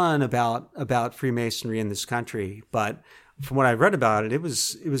ton about Freemasonry in this country, but from what I read about it, it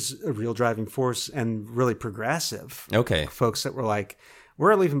was a real driving force and really progressive. Okay. Folks that were like,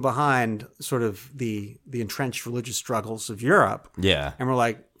 we're leaving behind sort of the entrenched religious struggles of Europe. Yeah. And we're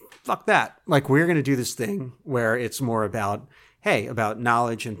like, fuck that. Like, we're going to do this thing where it's more about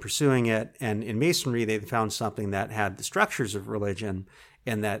knowledge and pursuing it. And in Masonry, they found something that had the structures of religion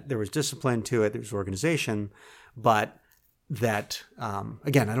and that there was discipline to it, there was organization, but that,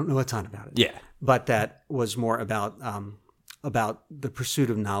 again, I don't know a ton about it. Yeah. But that was more about the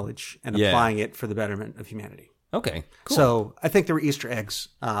pursuit of knowledge and applying it for the betterment of humanity. Okay, cool. So I think there were Easter eggs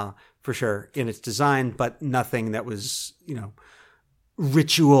for sure in its design, but nothing that was,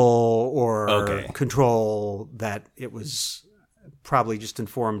 ritual or control, that it was probably just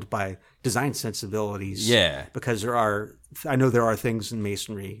informed by design sensibilities. Yeah. Because I know there are things in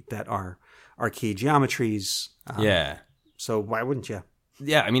Masonry that are key geometries. So why wouldn't you?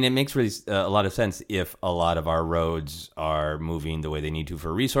 Yeah, I mean, it makes really a lot of sense if a lot of our roads are moving the way they need to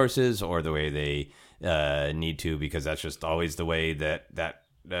for resources or the way they need to, because that's just always the way that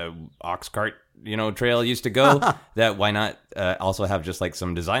ox cart trail used to go. That why not also have just like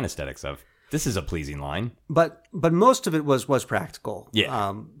some design aesthetics of this is a pleasing line. But most of it was practical.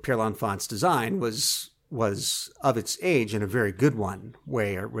 Yeah. Pierre L'Enfant's design was of its age and a very good one,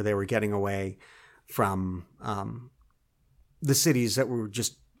 where they were getting away from the cities that were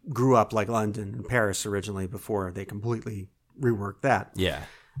just grew up like London and Paris originally before they completely reworked that. Yeah.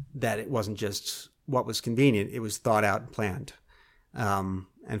 That it wasn't just what was convenient; it was thought out and planned.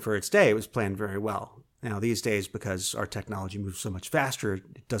 And for its day, it was planned very well. Now, these days, because our technology moves so much faster,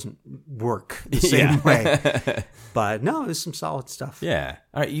 it doesn't work the same way. But no, there's some solid stuff. Yeah.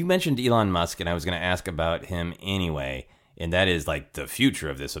 All right. You mentioned Elon Musk, and I was going to ask about him anyway. And that is like the future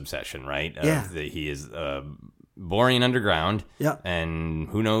of this obsession, right? He is boring underground. Yeah. And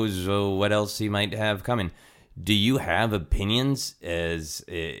who knows what else he might have coming. Do you have opinions as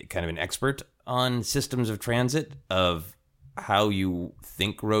kind of an expert on systems of transit, of how you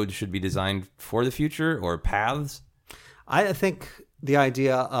think roads should be designed for the future, or paths? I think the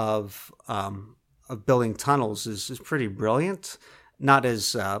idea of building tunnels is pretty brilliant. not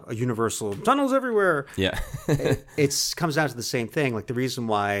as a universal tunnels everywhere. Yeah. It comes down to the same thing. Like the reason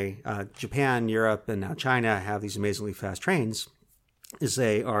why Japan, Europe, and now China have these amazingly fast trains is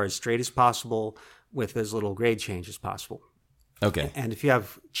they are as straight as possible with as little grade change as possible. Okay. And if you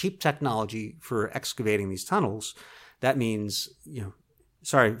have cheap technology for excavating these tunnels, that means,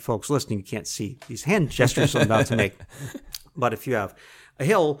 sorry, folks listening, you can't see these hand gestures I'm about to make. But if you have a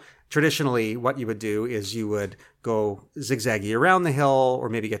hill, traditionally what you would do is you would go zigzaggy around the hill or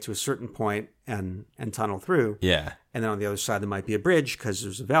maybe get to a certain point and tunnel through. Yeah. And then on the other side, there might be a bridge because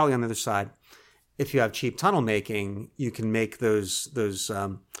there's a valley on the other side. If you have cheap tunnel making, you can make those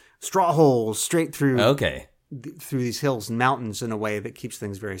straw holes straight through. Okay. Through these hills and mountains in a way that keeps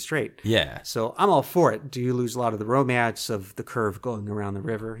things very straight. Yeah. So I'm all for it. Do you lose a lot of the romance of the curve going around the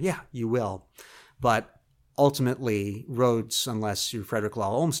river? Yeah, you will. But ultimately, roads, unless you're Frederick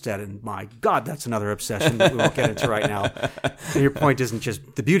Law Olmsted, and my God, that's another obsession that we won't get into right now. And your point isn't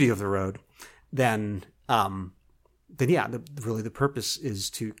just the beauty of the road. Then yeah, really the purpose is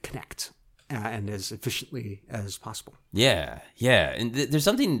to connect. And as efficiently as possible. Yeah, and there's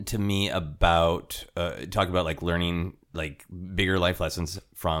something to me about talking about like learning like bigger life lessons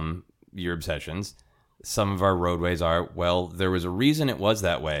from your obsessions. Some of our roadways are, well, there was a reason it was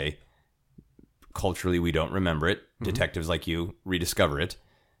that way. Culturally, we don't remember it. Mm-hmm. Detectives like you rediscover it,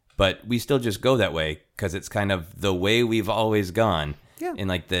 but we still just go that way because it's kind of the way we've always gone. Yeah. And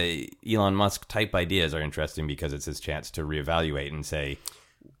like the Elon Musk type ideas are interesting because it's his chance to reevaluate and say,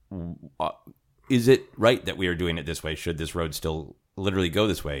 is it right that we are doing it this way? Should this road still literally go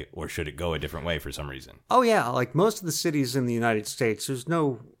this way, or should it go a different way for some reason? Oh, yeah. Like most of the cities in the United States, there's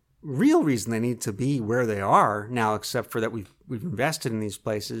no real reason they need to be where they are now, except for that we've invested in these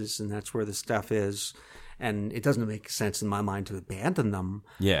places, and that's where the stuff is. And it doesn't make sense in my mind to abandon them.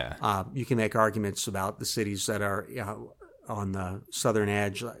 Yeah. You can make arguments about the cities that are on the southern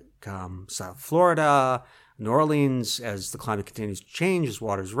edge, like South Florida, New Orleans, as the climate continues to change, as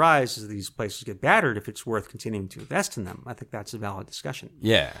waters rise, as these places get battered, if it's worth continuing to invest in them. I think that's a valid discussion.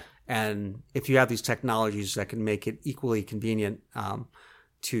 Yeah. And if you have these technologies that can make it equally convenient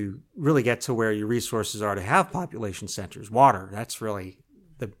to really get to where your resources are to have population centers, water, that's really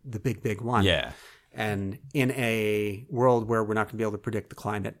the big one. Yeah. And in a world where we're not going to be able to predict the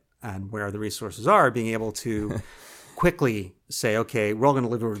climate and where the resources are, being able to quickly say, okay, we're all going to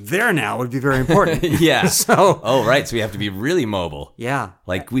live over there now would be very important. Yeah. So, right. So we have to be really mobile. Yeah.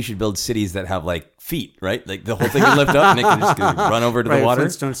 Like we should build cities that have like feet, right? Like the whole thing would lift up and it can just run over to the water.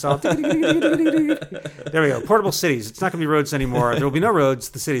 Flintstone style. There we go. Portable cities. It's not going to be roads anymore. There will be no roads.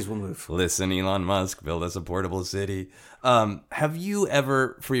 The cities will move. Listen, Elon Musk, build us a portable city. Have you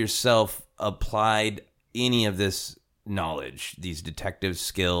ever, for yourself, applied any of this knowledge, these detective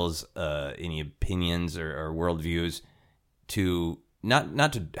skills, any opinions or worldviews to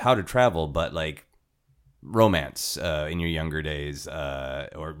not to how to travel, but like romance in your younger days,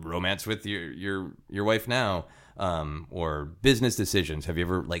 or romance with your wife now, or business decisions? Have you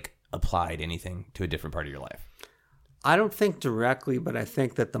ever like applied anything to a different part of your life? I don't think directly, but I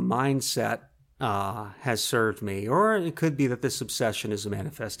think that the mindset has served me, or it could be that this obsession is a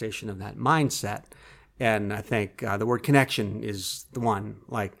manifestation of that mindset. And I think the word connection is the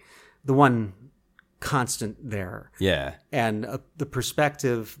one constant there. Yeah. And the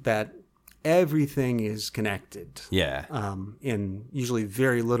perspective that everything is connected. Yeah. In usually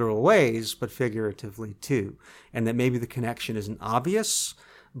very literal ways, but figuratively too. And that maybe the connection isn't obvious,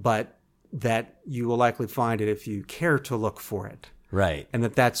 but that you will likely find it if you care to look for it. Right. And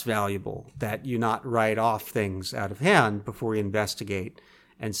that's valuable, that you not write off things out of hand before you investigate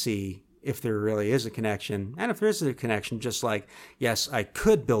and see if there really is a connection. And if there is a connection, just like, yes, I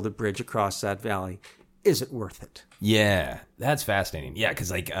could build a bridge across that valley. Is it worth it? Yeah. That's fascinating. Yeah,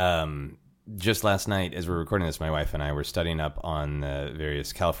 because like just last night as we're recording this, my wife and I were studying up on the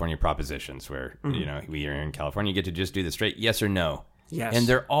various California propositions where, we are in California, you get to just do the straight yes or no. Yes. And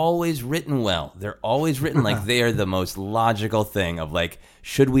they're always written well. They're always written like they are the most logical thing of like,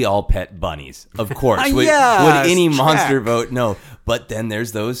 should we all pet bunnies? Of course. Would any monster vote? No. But then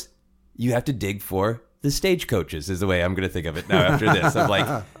there's those, you have to dig for the stagecoaches is the way I'm going to think of it now after this. Of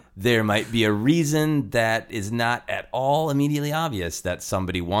like, there might be a reason that is not at all immediately obvious that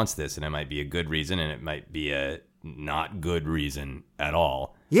somebody wants this. And it might be a good reason and it might be a not good reason at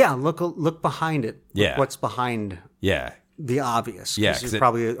all. Yeah. Look behind it. Yeah. Look what's behind. Yeah. The obvious. Yeah, there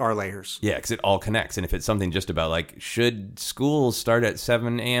probably are layers. Yeah, because it all connects. And if it's something just about like, should school start at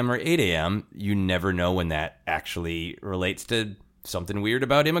 7 a.m. or 8 a.m., you never know when that actually relates to something weird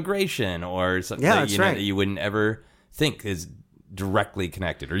about immigration or something that you wouldn't ever think is directly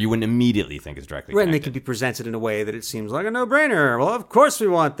connected, or you wouldn't immediately think is directly Right, and they connected. can be presented in a way that it seems like a no-brainer. Well, of course we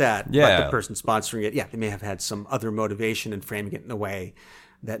want that. Yeah. But the person sponsoring it, they may have had some other motivation in framing it in a way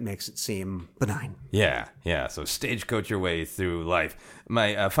that makes it seem benign. Yeah. So stagecoach your way through life.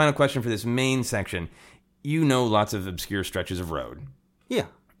 My final question for this main section: you know lots of obscure stretches of road. Yeah.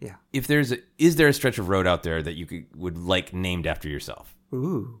 If is there a stretch of road out there that you would like named after yourself?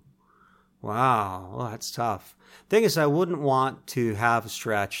 Ooh. Wow. Well, that's tough. Thing is, I wouldn't want to have a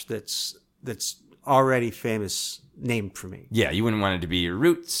stretch that's already famous named for me. Yeah, you wouldn't want it to be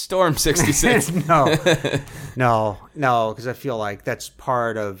Route Storm 66. No, because I feel like that's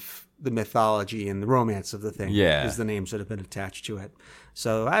part of the mythology and the romance of the thing. Yeah. Is the names that have been attached to it.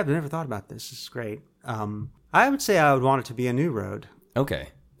 So I've never thought about this. This is great. I would say I would want it to be a new road. Okay.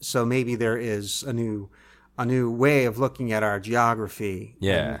 So maybe there is a new way of looking at our geography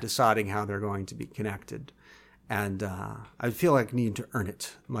Yeah. and deciding how they're going to be connected. And I feel like needing to earn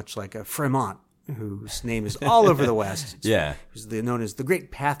it, much like a Fremont, whose name is all over the West. Yeah. Who's known as the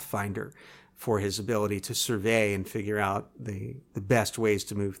Great Pathfinder for his ability to survey and figure out the best ways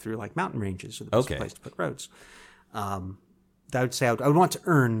to move through, like mountain ranges, or the best Okay. place to put roads. I would say I would want to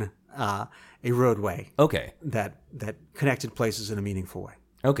earn a roadway Okay. that connected places in a meaningful way.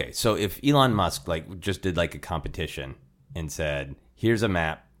 Okay. So if Elon Musk just did a competition and said, "Here's a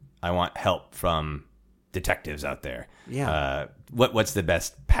map. I want help from detectives out there. Yeah. What's the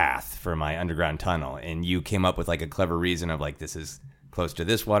best path for my underground tunnel?" And you came up with a clever reason of this is close to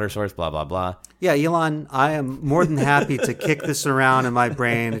this water source, blah, blah, blah. Yeah, Elon, I am more than happy to kick this around in my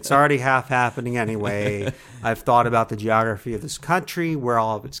brain. It's already half happening anyway. I've thought about the geography of this country, where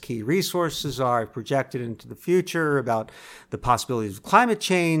all of its key resources are. I've projected into the future about the possibilities of climate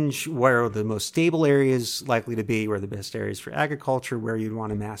change, where the most stable areas likely to be, where the best areas for agriculture, where you'd want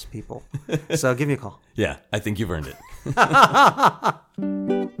to mass people. So give me a call. Yeah, I think you've earned it.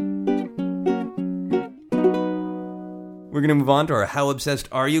 We're going to move on to our How Obsessed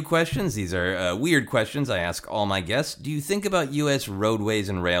Are You questions. These are weird questions I ask all my guests. Do you think about U.S. roadways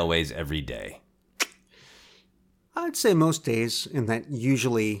and railways every day? I'd say most days, in that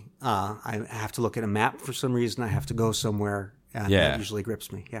usually I have to look at a map for some reason. I have to go somewhere, and Yeah. that usually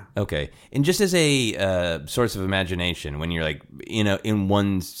grips me. Yeah. Okay. And just as a source of imagination, when you're in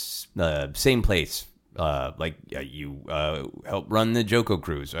one same place, you help run the Joko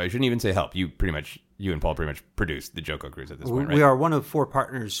Cruise. I shouldn't even say help. You and Paul pretty much produce the Joko Cruise at this point, right? We are one of 4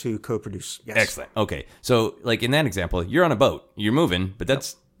 partners who co-produce. Yes. Excellent. Okay. So in that example, you're on a boat, you're moving,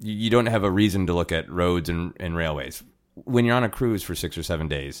 but you don't have a reason to look at roads and railways. When you're on a cruise for 6 or 7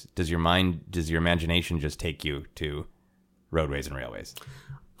 days, does your imagination just take you to roadways and railways?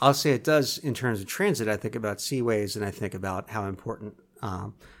 I'll say it does in terms of transit. I think about seaways, and I think about how important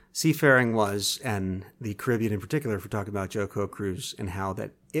seafaring was, and the Caribbean in particular, if we're talking about Joko Cruise, and how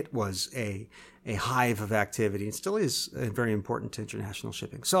that it was a hive of activity and still is very important to international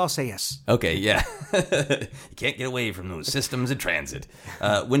shipping. So I'll say yes. Okay, yeah. You can't get away from those systems of transit.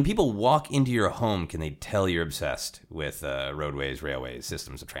 When people walk into your home, can they tell you're obsessed with roadways, railways,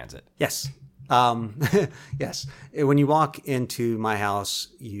 systems of transit? Yes. Yes. When you walk into my house,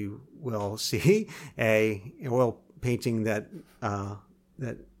 you will see a oil painting that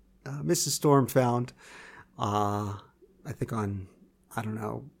Mrs. Storm found, I think on, I don't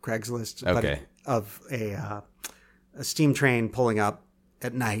know, Craigslist. Okay. But of a steam train pulling up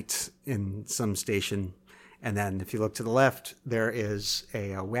at night in some station. And then if you look to the left, there is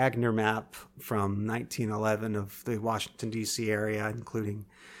a Wagner map from 1911 of the Washington, D.C. area, including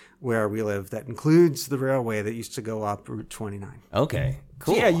where we live, that includes the railway that used to go up Route 29. Okay,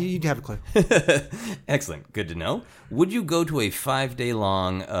 cool. So yeah, you'd have a clue. Excellent. Good to know. Would you go to a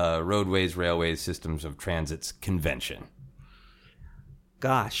 5-day-long roadways, railways, systems of transits convention?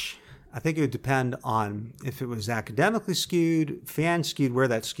 Gosh, I think it would depend on if it was academically skewed, fan skewed, where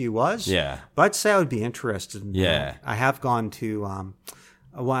that skew was. Yeah. But I'd say I would be interested in Yeah. that. I have gone to,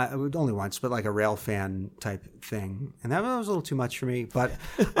 only once, but like a rail fan type thing. And that was a little too much for me. But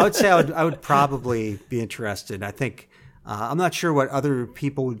I would say I would probably be interested. I think, I'm not sure what other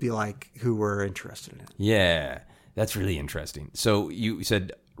people would be like who were interested in it. Yeah, that's really interesting. So you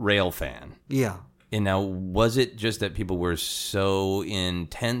said rail fan. Yeah. And now, was it just that people were so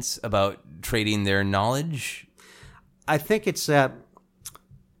intense about trading their knowledge? I think it's that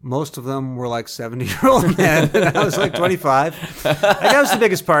most of them were like 70-year-old men, and I was like 25. That was the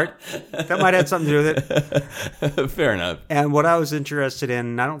biggest part. That might have something to do with it. Fair enough. And what I was interested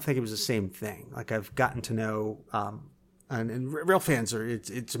in, I don't think it was the same thing. Like, I've gotten to know, and rail fans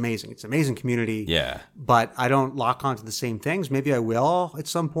it's amazing. It's an amazing community. Yeah. But I don't lock onto the same things. Maybe I will at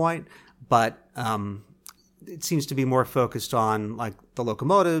some point. But it seems to be more focused on like the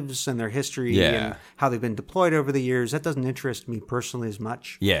locomotives and their history and how they've been deployed over the years. That doesn't interest me personally as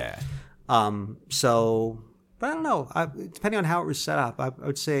much. Yeah. But I don't know. Depending on how it was set up, I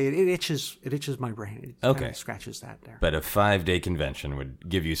would say it itches my brain. It kind of scratches that there. But a 5-day convention would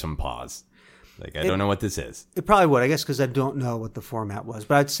give you some pause. Like, I don't know what this is. It probably would, I guess, because I don't know what the format was.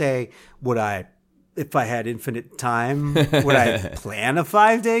 But I'd say, if I had infinite time, would I plan a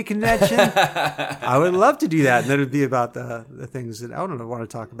 5-day convention? I would love to do that. And then it would be about the things that I want to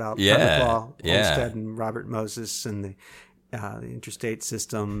talk about. Paul Olmsted and Robert Moses and the interstate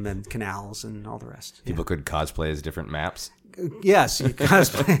system and canals and all the rest. People could cosplay as different maps. Yes, you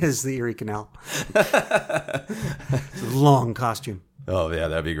cosplay as the Erie Canal. It's a long costume. Oh, yeah,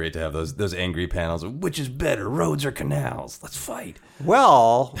 that'd be great to have those angry panels. Which is better, roads or canals? Let's fight.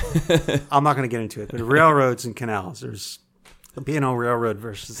 Well, I'm not going to get into it, but railroads and canals. There's the B&O Railroad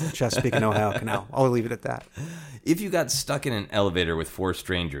versus the Chesapeake and Ohio Canal. I'll leave it at that. If you got stuck in an elevator with 4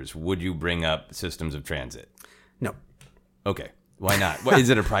 strangers, would you bring up systems of transit? No. Okay. Why not? What, is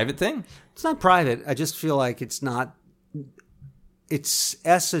it a private thing? It's not private. I just feel like it's not... It's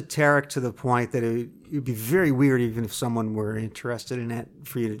esoteric to the point that it would be very weird even if someone were interested in it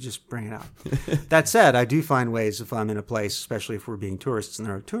for you to just bring it up. That said, I do find ways if I'm in a place, especially if we're being tourists and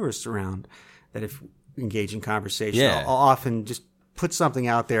there are tourists around, that if we engage in conversation, I'll often just put something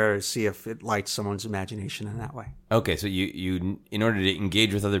out there to see if it lights someone's imagination in that way. Okay, so you in order to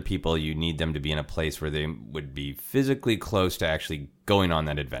engage with other people, you need them to be in a place where they would be physically close to actually going on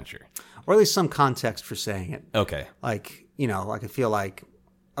that adventure. Or at least some context for saying it. Okay. Like I feel like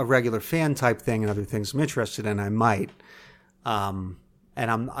a regular fan type thing and other things I'm interested in, I might. And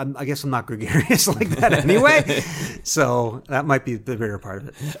I guess I'm not gregarious like that anyway. So that might be the bigger part of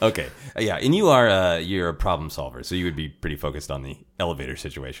it. Okay. Yeah. And you're a problem solver. So you would be pretty focused on the elevator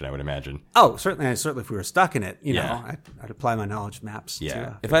situation, I would imagine. Oh, certainly. And certainly if we were stuck in it, know, I'd apply my knowledge of maps.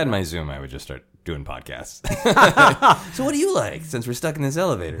 Yeah. If I had my Zoom, I would just start doing podcasts. So what do you like since we're stuck in this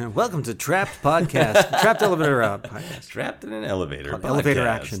elevator? Welcome to Trapped Podcast. Trapped Elevator Podcast. Trapped in an elevator. Elevator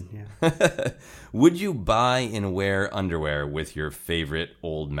action. Yeah. Would you buy and wear underwear with your favorite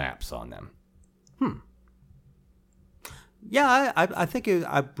old maps on them? Yeah, I think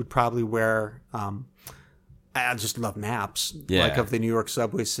I would probably wear. I just love maps, like of the New York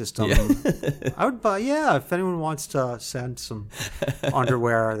subway system. Yeah. I would buy. Yeah, if anyone wants to send some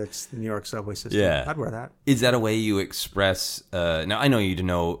underwear that's the New York subway system, I'd wear that. Is that a way you express? Now I know you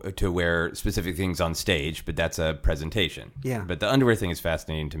to wear specific things on stage, but that's a presentation. Yeah. But the underwear thing is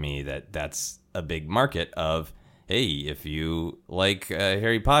fascinating to me. That's a big market of. Hey, if you like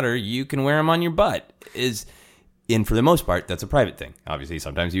Harry Potter, you can wear them on your butt. And for the most part, that's a private thing. Obviously,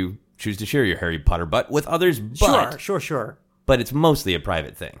 sometimes you choose to share your Harry Potter butt with others, but Sure. But it's mostly a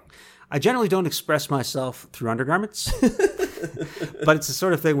private thing. I generally don't express myself through undergarments, but it's the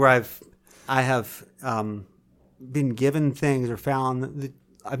sort of thing where I have been given things or found that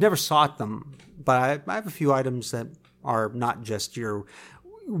I've never sought them, but I have a few items that are not just your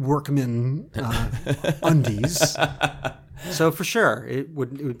workman undies. So for sure, it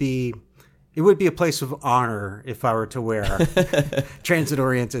would be a place of honor if I were to wear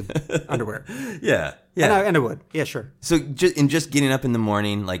transit-oriented underwear. Yeah. And I would. Yeah, sure. So just getting up in the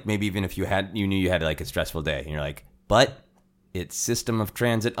morning, like maybe even if you knew you had like a stressful day, and you're like, but it's system of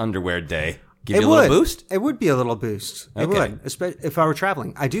transit underwear day. Give you a little boost? It would be a little boost. It would, especially if I were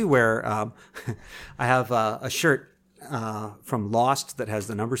traveling. I do wear. I have a shirt from Lost that has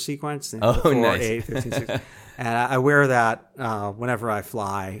the number sequence. 4, nice. 8, 15, 16. And I wear that whenever I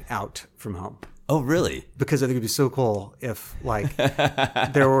fly out from home. Oh, really? Because I think it'd be so cool if, like,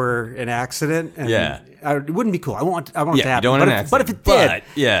 there were an accident. And it wouldn't be cool. I want it to happen. You don't want an accident. But if it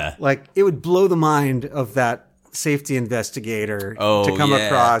did, like, it would blow the mind of that safety investigator to come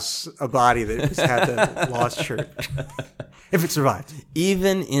across a body that had the Lost shirt. If it survived.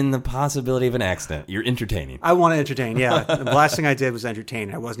 Even in the possibility of an accident, you're entertaining. I want to entertain, yeah. The last thing I did was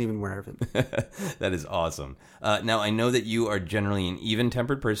entertain. I wasn't even aware of it. That is awesome. Now, I know that you are generally an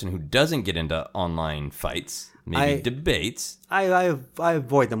even-tempered person who doesn't get into online fights, maybe debates. I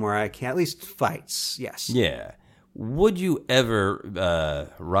avoid them where I can, at least fights, yes. Yeah. Would you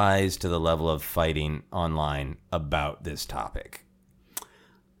ever rise to the level of fighting online about this topic?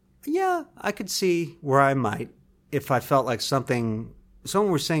 Yeah, I could see where I might. If I felt like someone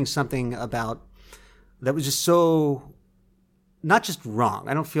were saying something about that was just so not just wrong.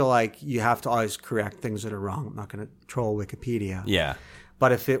 I don't feel like you have to always correct things that are wrong. I'm not going to troll Wikipedia. Yeah.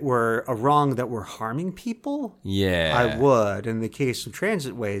 But if it were a wrong that were harming people, I would. In the case of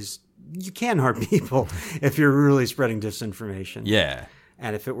transitways, you can harm people if you're really spreading disinformation. Yeah.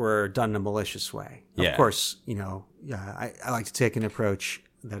 and if it were done in a malicious way. Yeah. Of course, I like to take an approach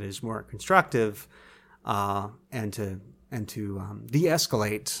that is more constructive, and to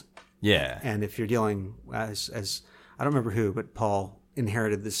de-escalate. Yeah. And if you're dealing as I don't remember who, but Paul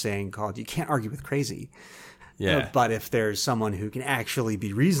inherited this saying called "You can't argue with crazy." Yeah. But if there's someone who can actually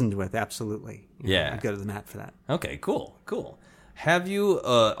be reasoned with, absolutely. Yeah. I'd go to the mat for that. Okay, cool. Have you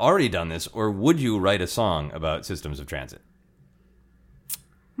already done this, or would you write a song about systems of transit?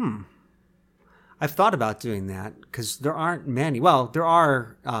 I've thought about doing that because there aren't many. Well, there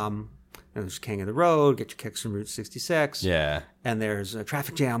are. There's King of the Road, Get Your Kicks from Route 66. Yeah. And there's a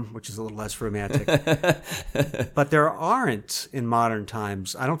Traffic Jam, which is a little less romantic. But there aren't in modern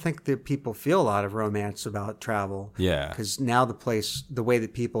times. I don't think that people feel a lot of romance about travel. Yeah. Because now the way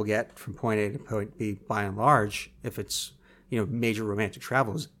that people get from point A to point B, by and large, if it's major romantic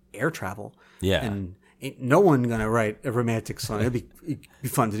travel, is air travel. Yeah. And ain't no one gonna write a romantic song. It'd be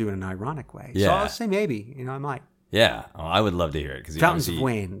fun to do it in an ironic way. Yeah. So I'll say maybe. I might. Yeah. Oh, I would love to hear it. Cause Fountains of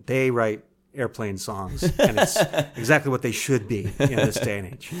Wayne, they write airplane songs, and it's exactly what they should be in this day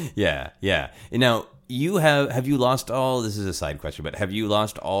and age. Yeah. And now, have you lost all, this is a side question, but have you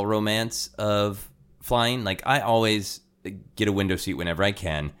lost all romance of flying? Like, I always get a window seat whenever I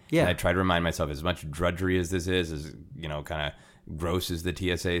can. Yeah. And I try to remind myself, as much drudgery as this is, as, kind of gross as the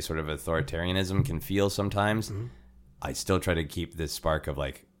TSA sort of authoritarianism can feel sometimes, I still try to keep this spark of,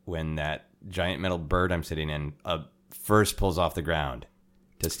 like, when that giant metal bird I'm sitting in first pulls off the ground,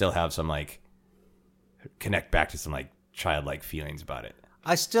 to still have some, like, connect back to some, like, childlike feelings about it.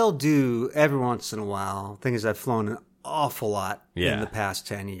 I still do every once in a while. Thing is, I've flown an awful lot in the past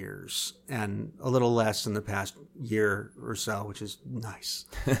 10 years, and a little less in the past year or so, which is nice.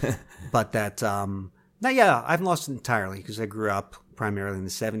 But that, I haven't lost it entirely, because I grew up primarily in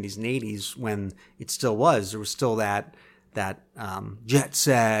the 70s and 80s when there was still that jet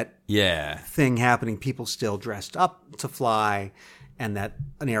set thing happening. People still dressed up to fly, and that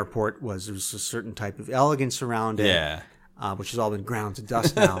an airport there was a certain type of elegance around it, which has all been ground to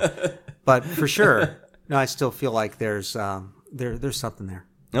dust now. But for sure, I still feel like there's something there.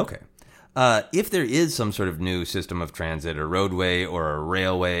 Okay. If there is some sort of new system of transit, a roadway or a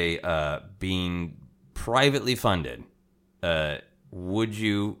railway being privately funded, there's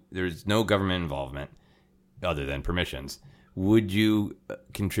no government involvement other than permissions, would you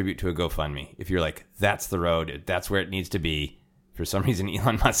contribute to a GoFundMe? If you're like, that's the road, that's where it needs to be, for some reason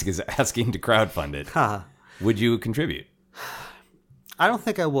Elon Musk is asking to crowdfund it, would you contribute? I don't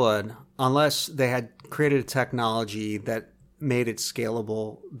think I would, unless they had created a technology that made it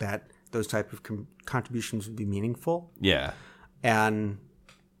scalable, that those type of contributions would be meaningful. Yeah. And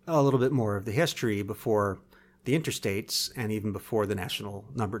a little bit more of the history before the interstates, and even before the national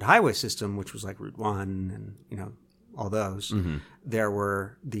numbered highway system, which was like Route 1 and, all those. There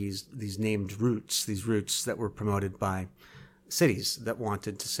were these named routes, these routes that were promoted by cities that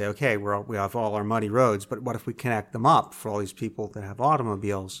wanted to say, okay, we have all our muddy roads, but what if we connect them up for all these people that have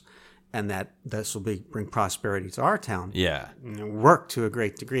automobiles, and that this will bring prosperity to our town? Yeah. Work to a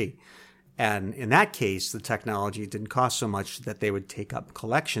great degree. And in that case, the technology didn't cost so much that they would take up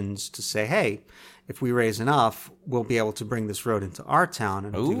collections to say, hey, if we raise enough, we'll be able to bring this road into our town,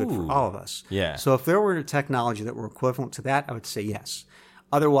 and it'll do good for all of us. Yeah. So if there were a technology that were equivalent to that, I would say yes.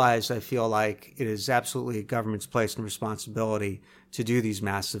 Otherwise, I feel like it is absolutely a government's place and responsibility to do these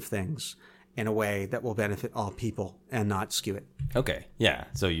massive things in a way that will benefit all people and not skew it. Okay. Yeah.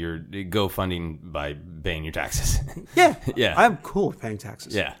 So you're GoFunding by paying your taxes. Yeah. Yeah. I'm cool with paying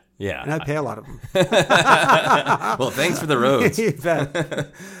taxes. Yeah. Yeah. And I pay a lot of them. Well, thanks for the roads. You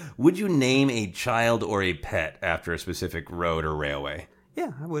bet. Would you name a child or a pet after a specific road or railway?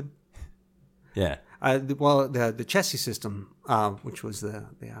 Yeah, I would. Yeah. The Chessie system, which was the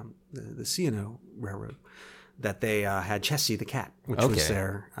C&O Railroad, that they had Chessie the cat, which was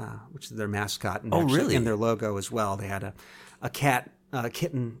their mascot, and really? in their logo as well. They had a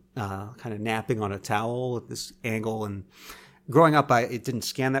kitten, kind of napping on a towel at this angle. And growing up, it didn't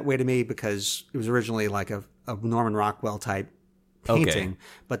scan that way to me, because it was originally like a Norman Rockwell type painting.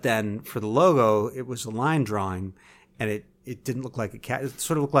 But then for the logo, it was a line drawing, and it didn't look like a cat. It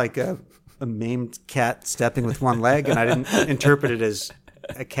sort of looked like a maimed cat stepping with one leg, and I didn't interpret it as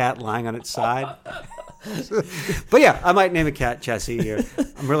a cat lying on its side. But yeah, I might name a cat Chessie.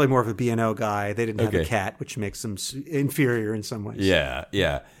 I'm really more of a B&O guy. They didn't have a cat, which makes them inferior in some ways. Yeah,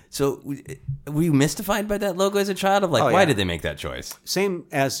 yeah. So, were you mystified by that logo as a child? Of like, why did they make that choice? Same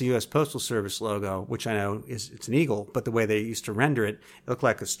as the U.S. Postal Service logo, which I know it's an eagle, but the way they used to render it, it looked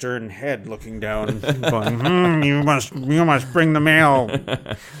like a stern head looking down, going, you must bring the mail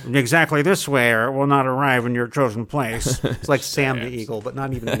exactly this way, or it will not arrive in your chosen place. It's like Sam the Eagle, but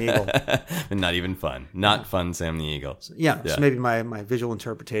not even an eagle. And not even fun. Not fun, Sam the Eagle. So maybe my visual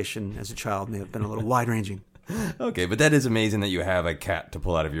interpretation as a child may have been a little wide-ranging. Okay, but that is amazing that you have a cat to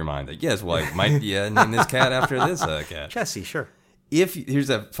pull out of your mind. Like, yes, well, I might name this cat after this cat. Jessie, sure. Here's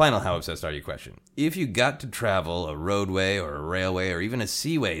a final how obsessed are you question. If you got to travel a roadway or a railway or even a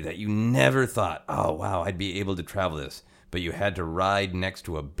seaway that you never thought, oh, wow, I'd be able to travel this, but you had to ride next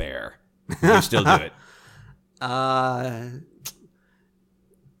to a bear, would you still do it?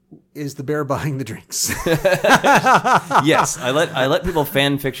 Is the bear buying the drinks? Yes, I let people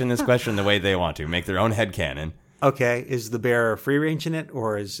fan fiction this question the way they want to, make their own headcanon. Okay, is the bear free range in it,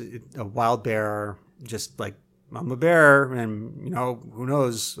 or is it a wild bear just like, I'm a bear, and, who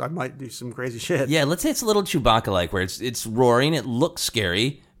knows, I might do some crazy shit. Yeah, let's say it's a little Chewbacca-like, where it's roaring, it looks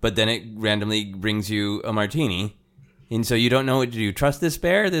scary, but then it randomly brings you a martini, and so you don't know what to do. Trust this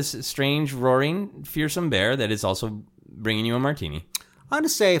bear, this strange, roaring, fearsome bear that is also bringing you a martini. I'm going to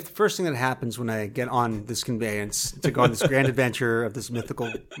say if the first thing that happens when I get on this conveyance to go on this grand adventure of this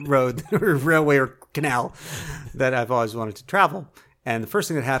mythical road or railway or canal that I've always wanted to travel, and the first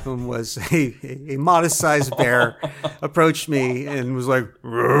thing that happened was a modest-sized bear approached me and was like,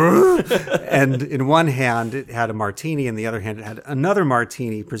 and in one hand it had a martini, in the other hand it had another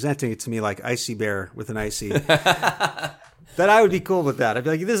martini, presenting it to me like Icy Bear with an icy. That I would be cool with that. I'd be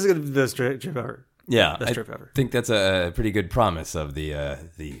like, this is going to be the best trip ever. Yeah, Best trip ever. I think that's a pretty good promise of the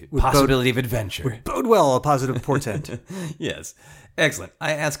possibility of adventure. Would bode well, a positive portent. Yes. Excellent.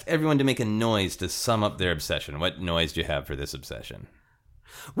 I ask everyone to make a noise to sum up their obsession. What noise do you have for this obsession?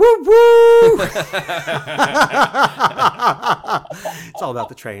 Woo woo! It's all about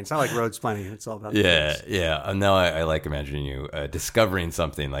the trains. I like road planning. It's all about the trains. Yeah. Now I like imagining you discovering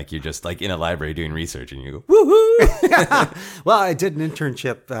something, like you're just like in a library doing research and you go, woo-hoo! Well, I did an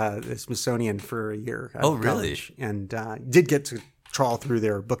internship at the Smithsonian for a year. Oh, really? College, and did get to trawl through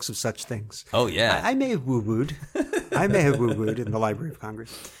their books of such things. Oh, yeah. I may have woo-wooed. I may have woo-wooed in the Library of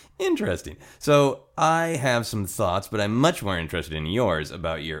Congress. Interesting. So I have some thoughts, but I'm much more interested in yours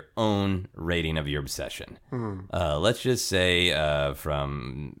about your own rating of your obsession. Let's just say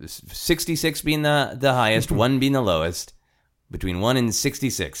from 66 being the highest, 1 being the lowest, between 1 and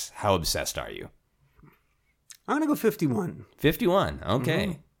 66, how obsessed are you? I'm going to go 51. 51.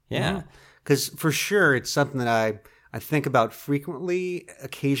 Okay. Yeah. Because for sure, it's something that I think about frequently,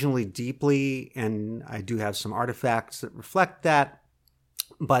 occasionally deeply, and I do have some artifacts that reflect that.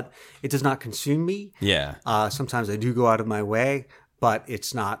 But it does not consume me. Yeah. Sometimes I do go out of my way, but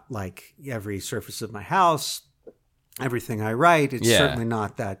it's not like every surface of my house, everything I write. It's certainly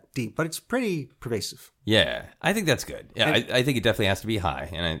not that deep, but it's pretty pervasive. Yeah. I think that's good. Yeah. I think it definitely has to be high,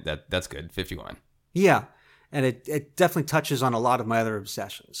 and that's good. 51. Yeah. And it definitely touches on a lot of my other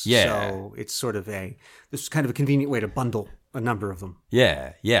obsessions. Yeah. So it's sort of this is kind of a convenient way to bundle a number of them.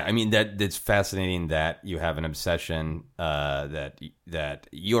 Yeah. I mean, that's fascinating that you have an obsession, that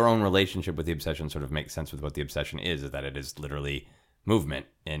your own relationship with the obsession sort of makes sense with what the obsession is that it is literally movement,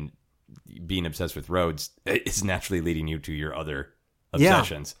 and being obsessed with roads is naturally leading you to your other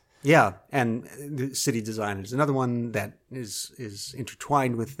obsessions. Yeah, and the city design is another one that is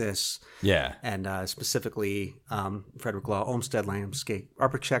intertwined with this. Yeah, and specifically Frederick Law Olmsted landscape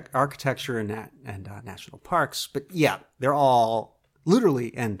architecture and national parks. But yeah, they're all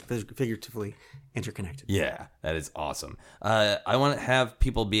literally and figuratively interconnected. Yeah, that is awesome. I want to have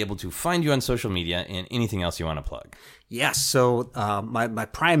people be able to find you on social media and anything else you want to plug. Yes, so my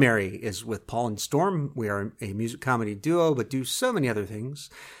primary is with Paul and Storm. We are a music comedy duo, but do so many other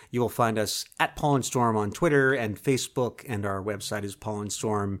things. You will find us at Paul and Storm on Twitter and Facebook, and our website is Paul and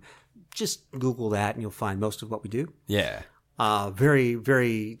Storm. Just Google that, and you'll find most of what we do. Yeah. Very,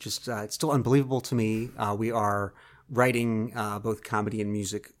 very it's still unbelievable to me. We are writing both comedy and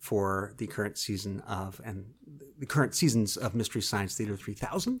music for the current seasons of Mystery Science Theater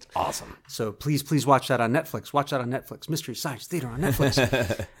 3000. Awesome. So please watch that on Netflix. Watch that on Netflix. Mystery Science Theater on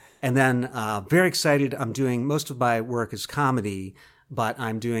Netflix. And then very excited. I'm doing most of my work as comedy, but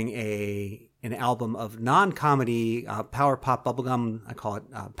I'm doing an album of non-comedy power pop bubblegum. I call it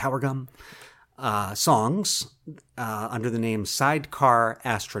Power Gum songs under the name Sidecar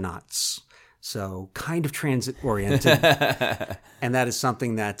Astronauts. So kind of transit-oriented. And that is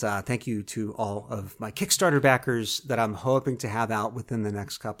something that, thank you to all of my Kickstarter backers that I'm hoping to have out within the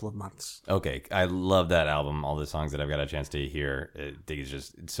next couple of months. Okay, I love that album. All the songs that I've got a chance to hear, I think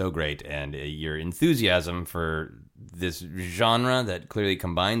it's so great. And your enthusiasm for this genre that clearly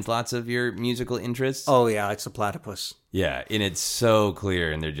combines lots of your musical interests. Oh, yeah, it's a platypus. Yeah, and it's so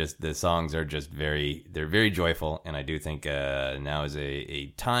clear, and the songs are just they're very joyful, and I do think now is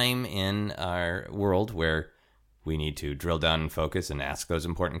a time in our world where we need to drill down and focus and ask those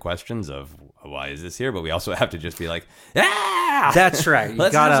important questions of why is this here, but we also have to just be like, That's right.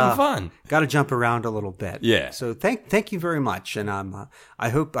 Let's have some fun. Got to jump around a little bit. Yeah. So thank you very much, and I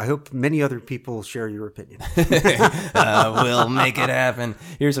hope many other people share your opinion. We'll make it happen.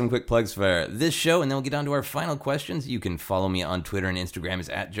 Here's some quick plugs for this show, and then we'll get on to our final questions. You can follow me on Twitter and Instagram is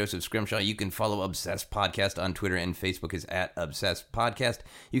 @Joseph Scrimshaw. You can follow Obsessed Podcast on Twitter and Facebook is @Obsessed Podcast.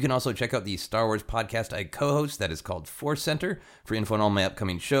 You can also check out the Star Wars podcast I co-host that is called Force Center. For info on all my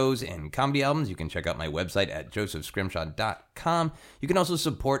upcoming shows and comedy albums, you can check out my website at josephscrimshaw.com. You can also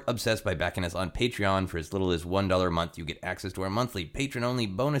support Obsessed by backing us on Patreon. For as little as $1 a month, you get access to our monthly patron-only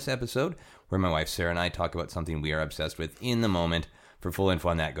bonus episode where my wife Sarah and I talk about something we are obsessed with in the moment. For full info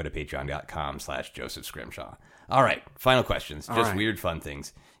on that, go to patreon.com/Joseph Scrimshaw. All right, final questions. Just weird fun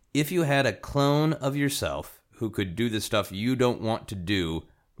things. If you had a clone of yourself who could do the stuff you don't want to do,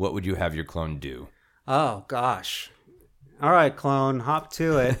 what would you have your clone do? Oh, gosh. All right, clone, hop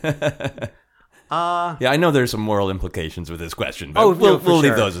to it. Yeah, I know there's some moral implications with this question, but we'll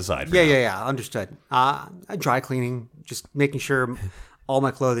leave those aside for now. Yeah, understood. Dry cleaning, just making sure all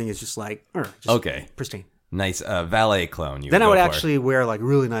my clothing is just like, okay, pristine. Nice valet clone. Then I would actually wear like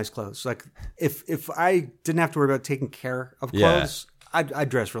really nice clothes. Like if I didn't have to worry about taking care of clothes, I'd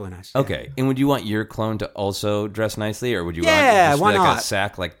dress really nice. Okay, and would you want your clone to also dress nicely, or would you want why like not? A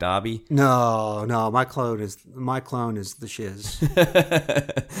sack like Dobby? No, my clone is the shiz.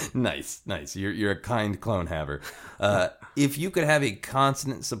 Nice. You're a kind clone haver. If you could have a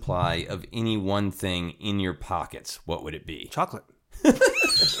constant supply of any one thing in your pockets, what would it be? Chocolate.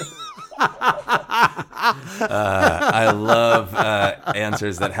 I love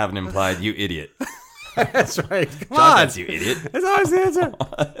answers that have an implied "you idiot." That's right. Come Chocolates, on. you idiot. That's always the answer.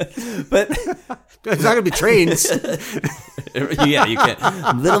 But it's not going to be trains. yeah, you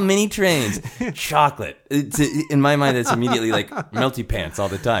can. Little mini trains. Chocolate. In my mind, it's immediately like melty pants all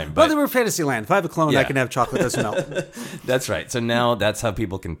the time. Well, they were Fantasyland. If I have a clone, I can have chocolate that's melt. That's right. So now that's how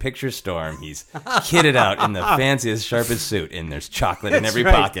people can picture Storm. He's kitted out in the fanciest, sharpest suit, and there's chocolate in every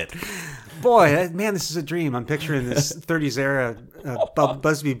pocket. Boy, man, this is a dream. I'm picturing this 30s era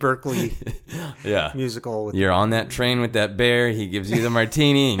Busby Berkeley musical. You're on that train with that bear. He gives you the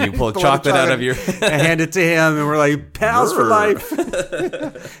martini, and you pull chocolate out of your... I hand it to him, and we're like, pals for life.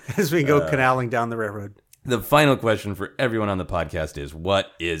 As we go canaling down the railroad. The final question for everyone on the podcast is,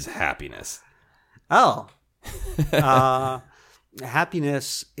 what is happiness? Oh.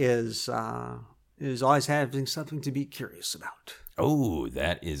 Happiness is always having something to be curious about. Oh,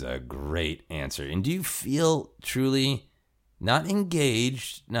 that is a great answer. And do you feel truly not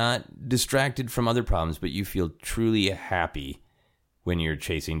engaged, not distracted from other problems, but you feel truly happy when you're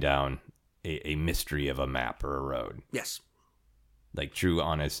chasing down a mystery of a map or a road? Yes. Like true,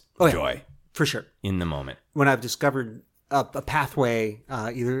 honest joy. For sure. In the moment. When I've discovered a pathway,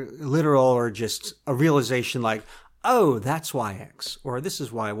 either literal or just a realization like, oh, that's why X, or this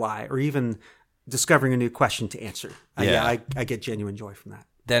is why Y, or even discovering a new question to answer. I get genuine joy from that.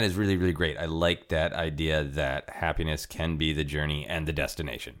 That is really, really great. I like that idea that happiness can be the journey and the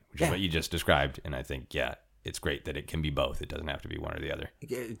destination, which is what you just described. And I think, it's great that it can be both. It doesn't have to be one or the other.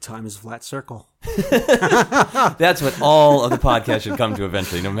 Time is a flat circle. That's what all of the podcast should come to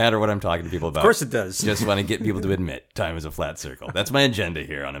eventually, no matter what I'm talking to people about. Of course it does. Just want to get people to admit time is a flat circle. That's my agenda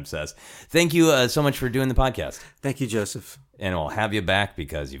here on Obsessed. Thank you so much for doing the podcast. Thank you, Joseph. And we'll have you back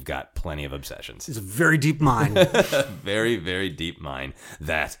because you've got plenty of obsessions. It's a very deep mind. Very, very deep mind.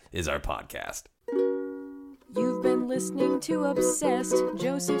 That is our podcast. You've been listening to Obsessed.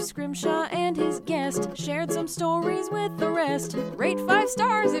 Joseph Scrimshaw and his guest shared some stories with the rest. Rate 5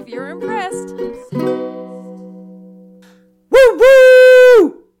 stars if you're impressed. Woo woo!